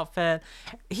tailored outfit.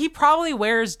 He probably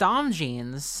wears Dom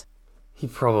jeans. He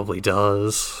probably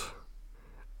does.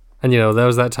 And there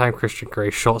was that time Christian Grey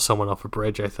shot someone off a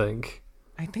bridge, I think.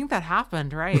 I think that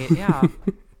happened, right? Yeah.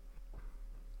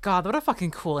 God, what a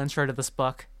fucking cool intro to this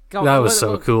book. That was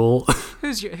so cool.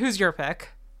 Who's your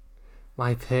pick?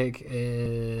 My pick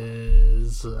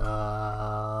is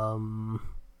Gyalar.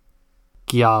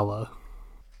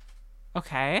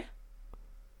 Okay.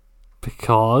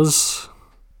 Because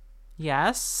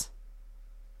yes,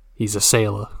 he's a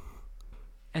sailor.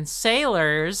 And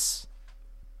sailors,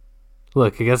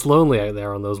 look, it gets lonely out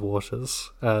there on those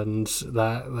waters, and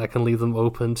that can leave them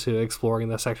open to exploring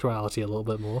their sexuality a little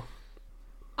bit more.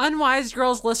 Unwise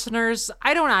Girls listeners,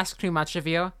 I don't ask too much of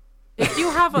you.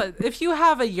 if you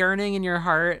have a yearning in your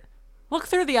heart, look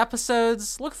through the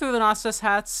episodes, look through the Not Cis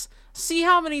Hets, see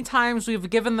how many times we've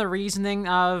given the reasoning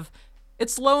of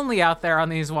it's lonely out there on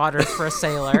these waters for a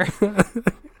sailor.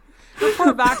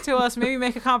 Report back to us, maybe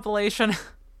make a compilation.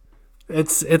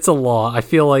 It's a lot. I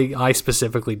feel like I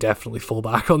specifically definitely fall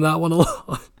back on that one a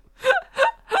lot.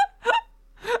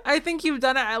 I think you've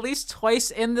done it at least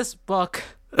twice in this book.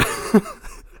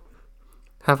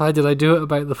 Have I? Did I do it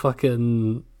about the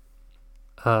fucking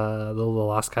the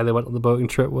last guy they went on the boating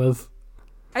trip with?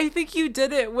 I think you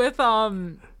did it with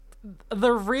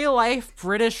the real life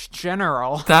British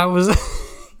general. That was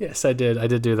yes, I did. I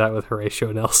did do that with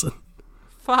Horatio Nelson.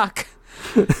 Fuck.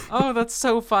 Oh, that's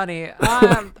so funny.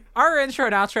 Our intro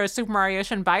and outro is Super Mario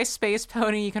Ocean by Space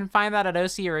Pony. You can find that at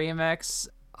OC Remix.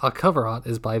 Our cover art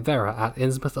is by Vera at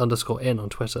Innsmouth_in on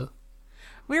Twitter.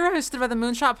 We were hosted by the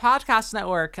Moonshot Podcast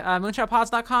Network,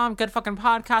 moonshotpods.com,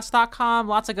 goodfuckingpodcast.com,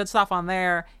 lots of good stuff on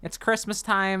there. It's Christmas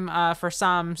time for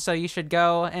some, so you should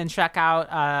go and check out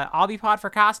I'll Be Pod for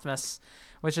Castmas,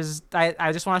 which is,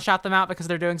 I just want to shout them out because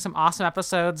they're doing some awesome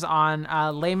episodes on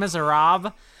Les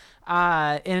Miserables,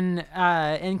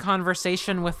 in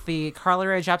conversation with the Carly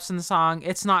Rae Jepsen song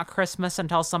 "It's Not Christmas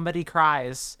Until Somebody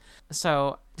Cries."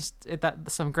 So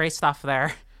some great stuff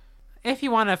there. If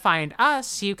you want to find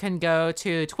us, you can go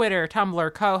to Twitter,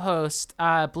 Tumblr, Co-host,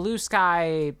 Blue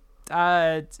Sky.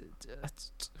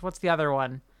 What's the other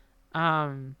one?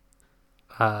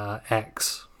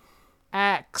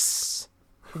 X,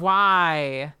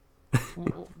 Y,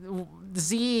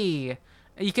 Z.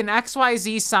 You can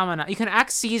XYZ summon. You can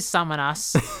XZ summon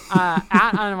us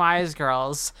at Unwise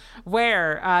Girls,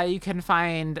 where you can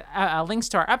find links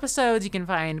to our episodes. You can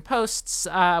find posts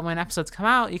when episodes come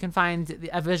out. You can find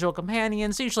visual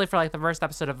companions, usually for like the first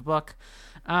episode of a book,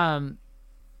 and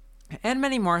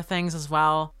many more things as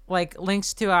well, like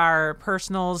links to our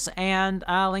personals and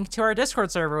a link to our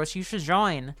Discord server, which you should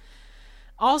join.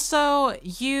 Also,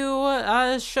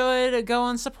 you should go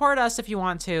and support us if you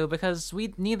want to, because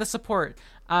we need the support.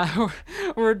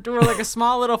 We're like a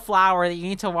small little flower that you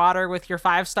need to water with your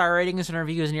 5-star ratings and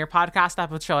reviews in your podcast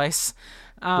app of choice.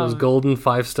 Those golden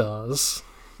 5 stars.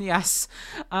 Yes.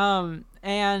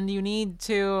 And you need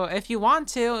to, if you want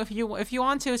to,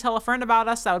 tell a friend about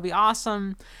us. That would be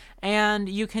awesome. And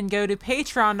you can go to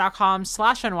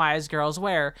patreon.com/unwisegirls,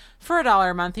 where for $1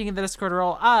 a month you can get the Discord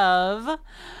role of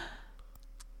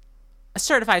a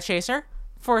Certified Chaser.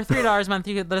 For $3 a month,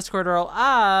 you get the Discord role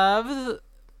of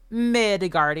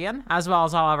Mid-Guardian, as well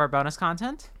as all of our bonus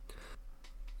content.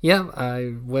 Yeah,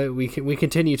 we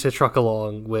continue to truck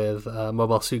along with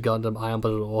Mobile Suit Gundam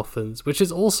Iron-Blooded Orphans, which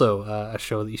is also a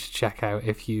show that you should check out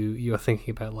if you are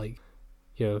thinking about, like,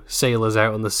 you know, sailors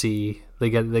out on the sea. They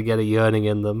get a yearning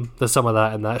in them. There's some of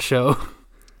that in that show.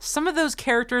 Some of those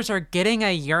characters are getting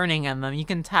a yearning in them, you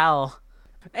can tell.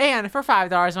 And for $5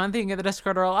 a month, you can get the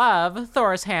Discord role of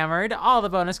Thor's Hammered, all the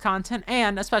bonus content,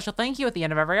 and a special thank you at the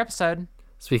end of every episode.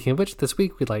 Speaking of which, this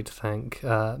week we'd like to thank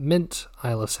Mint,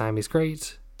 I Love Sammy's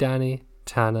Great, Danny,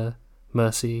 Tanner,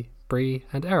 Mercy, Bree,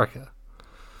 and Erica.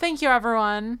 Thank you,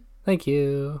 everyone. Thank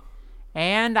you.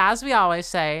 And as we always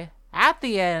say, at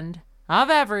the end of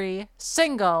every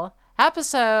single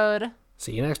episode...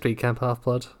 See you next week, Camp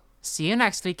Half-Blood. See you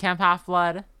next week, Camp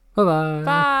Half-Blood. Bye-bye.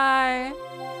 Bye.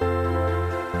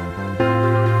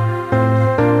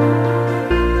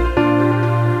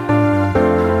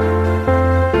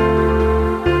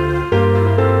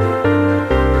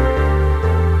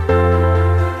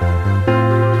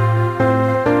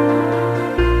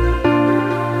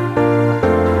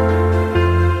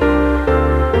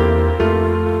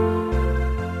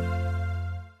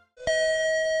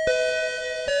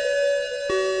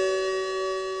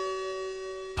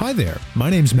 Hi there, my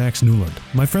name's Max Newland.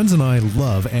 My friends and I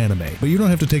love anime, but you don't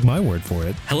have to take my word for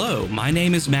it. Hello, my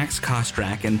name is Max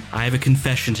Kostrak, and I have a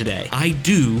confession today. I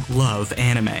do love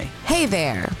anime. Hey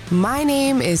there, my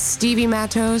name is Stevie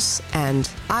Matos, and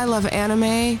I love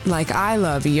anime like I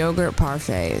love yogurt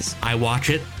parfaits. I watch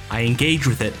it, I engage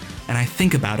with it, and I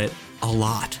think about it a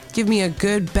lot. Give me a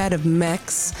good bed of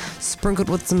mechs, sprinkled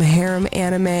with some harem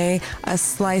anime, a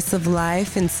slice of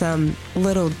life, and some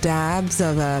little dabs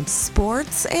of a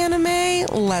sports anime.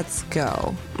 Let's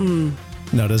go.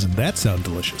 Now doesn't that sound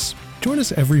delicious? Join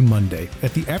us every Monday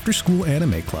at the After School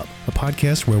Anime Club, a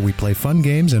podcast where we play fun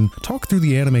games and talk through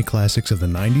the anime classics of the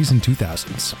 90s and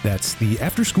 2000s. That's the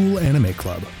After School Anime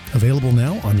Club, available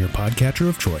now on your podcatcher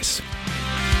of choice.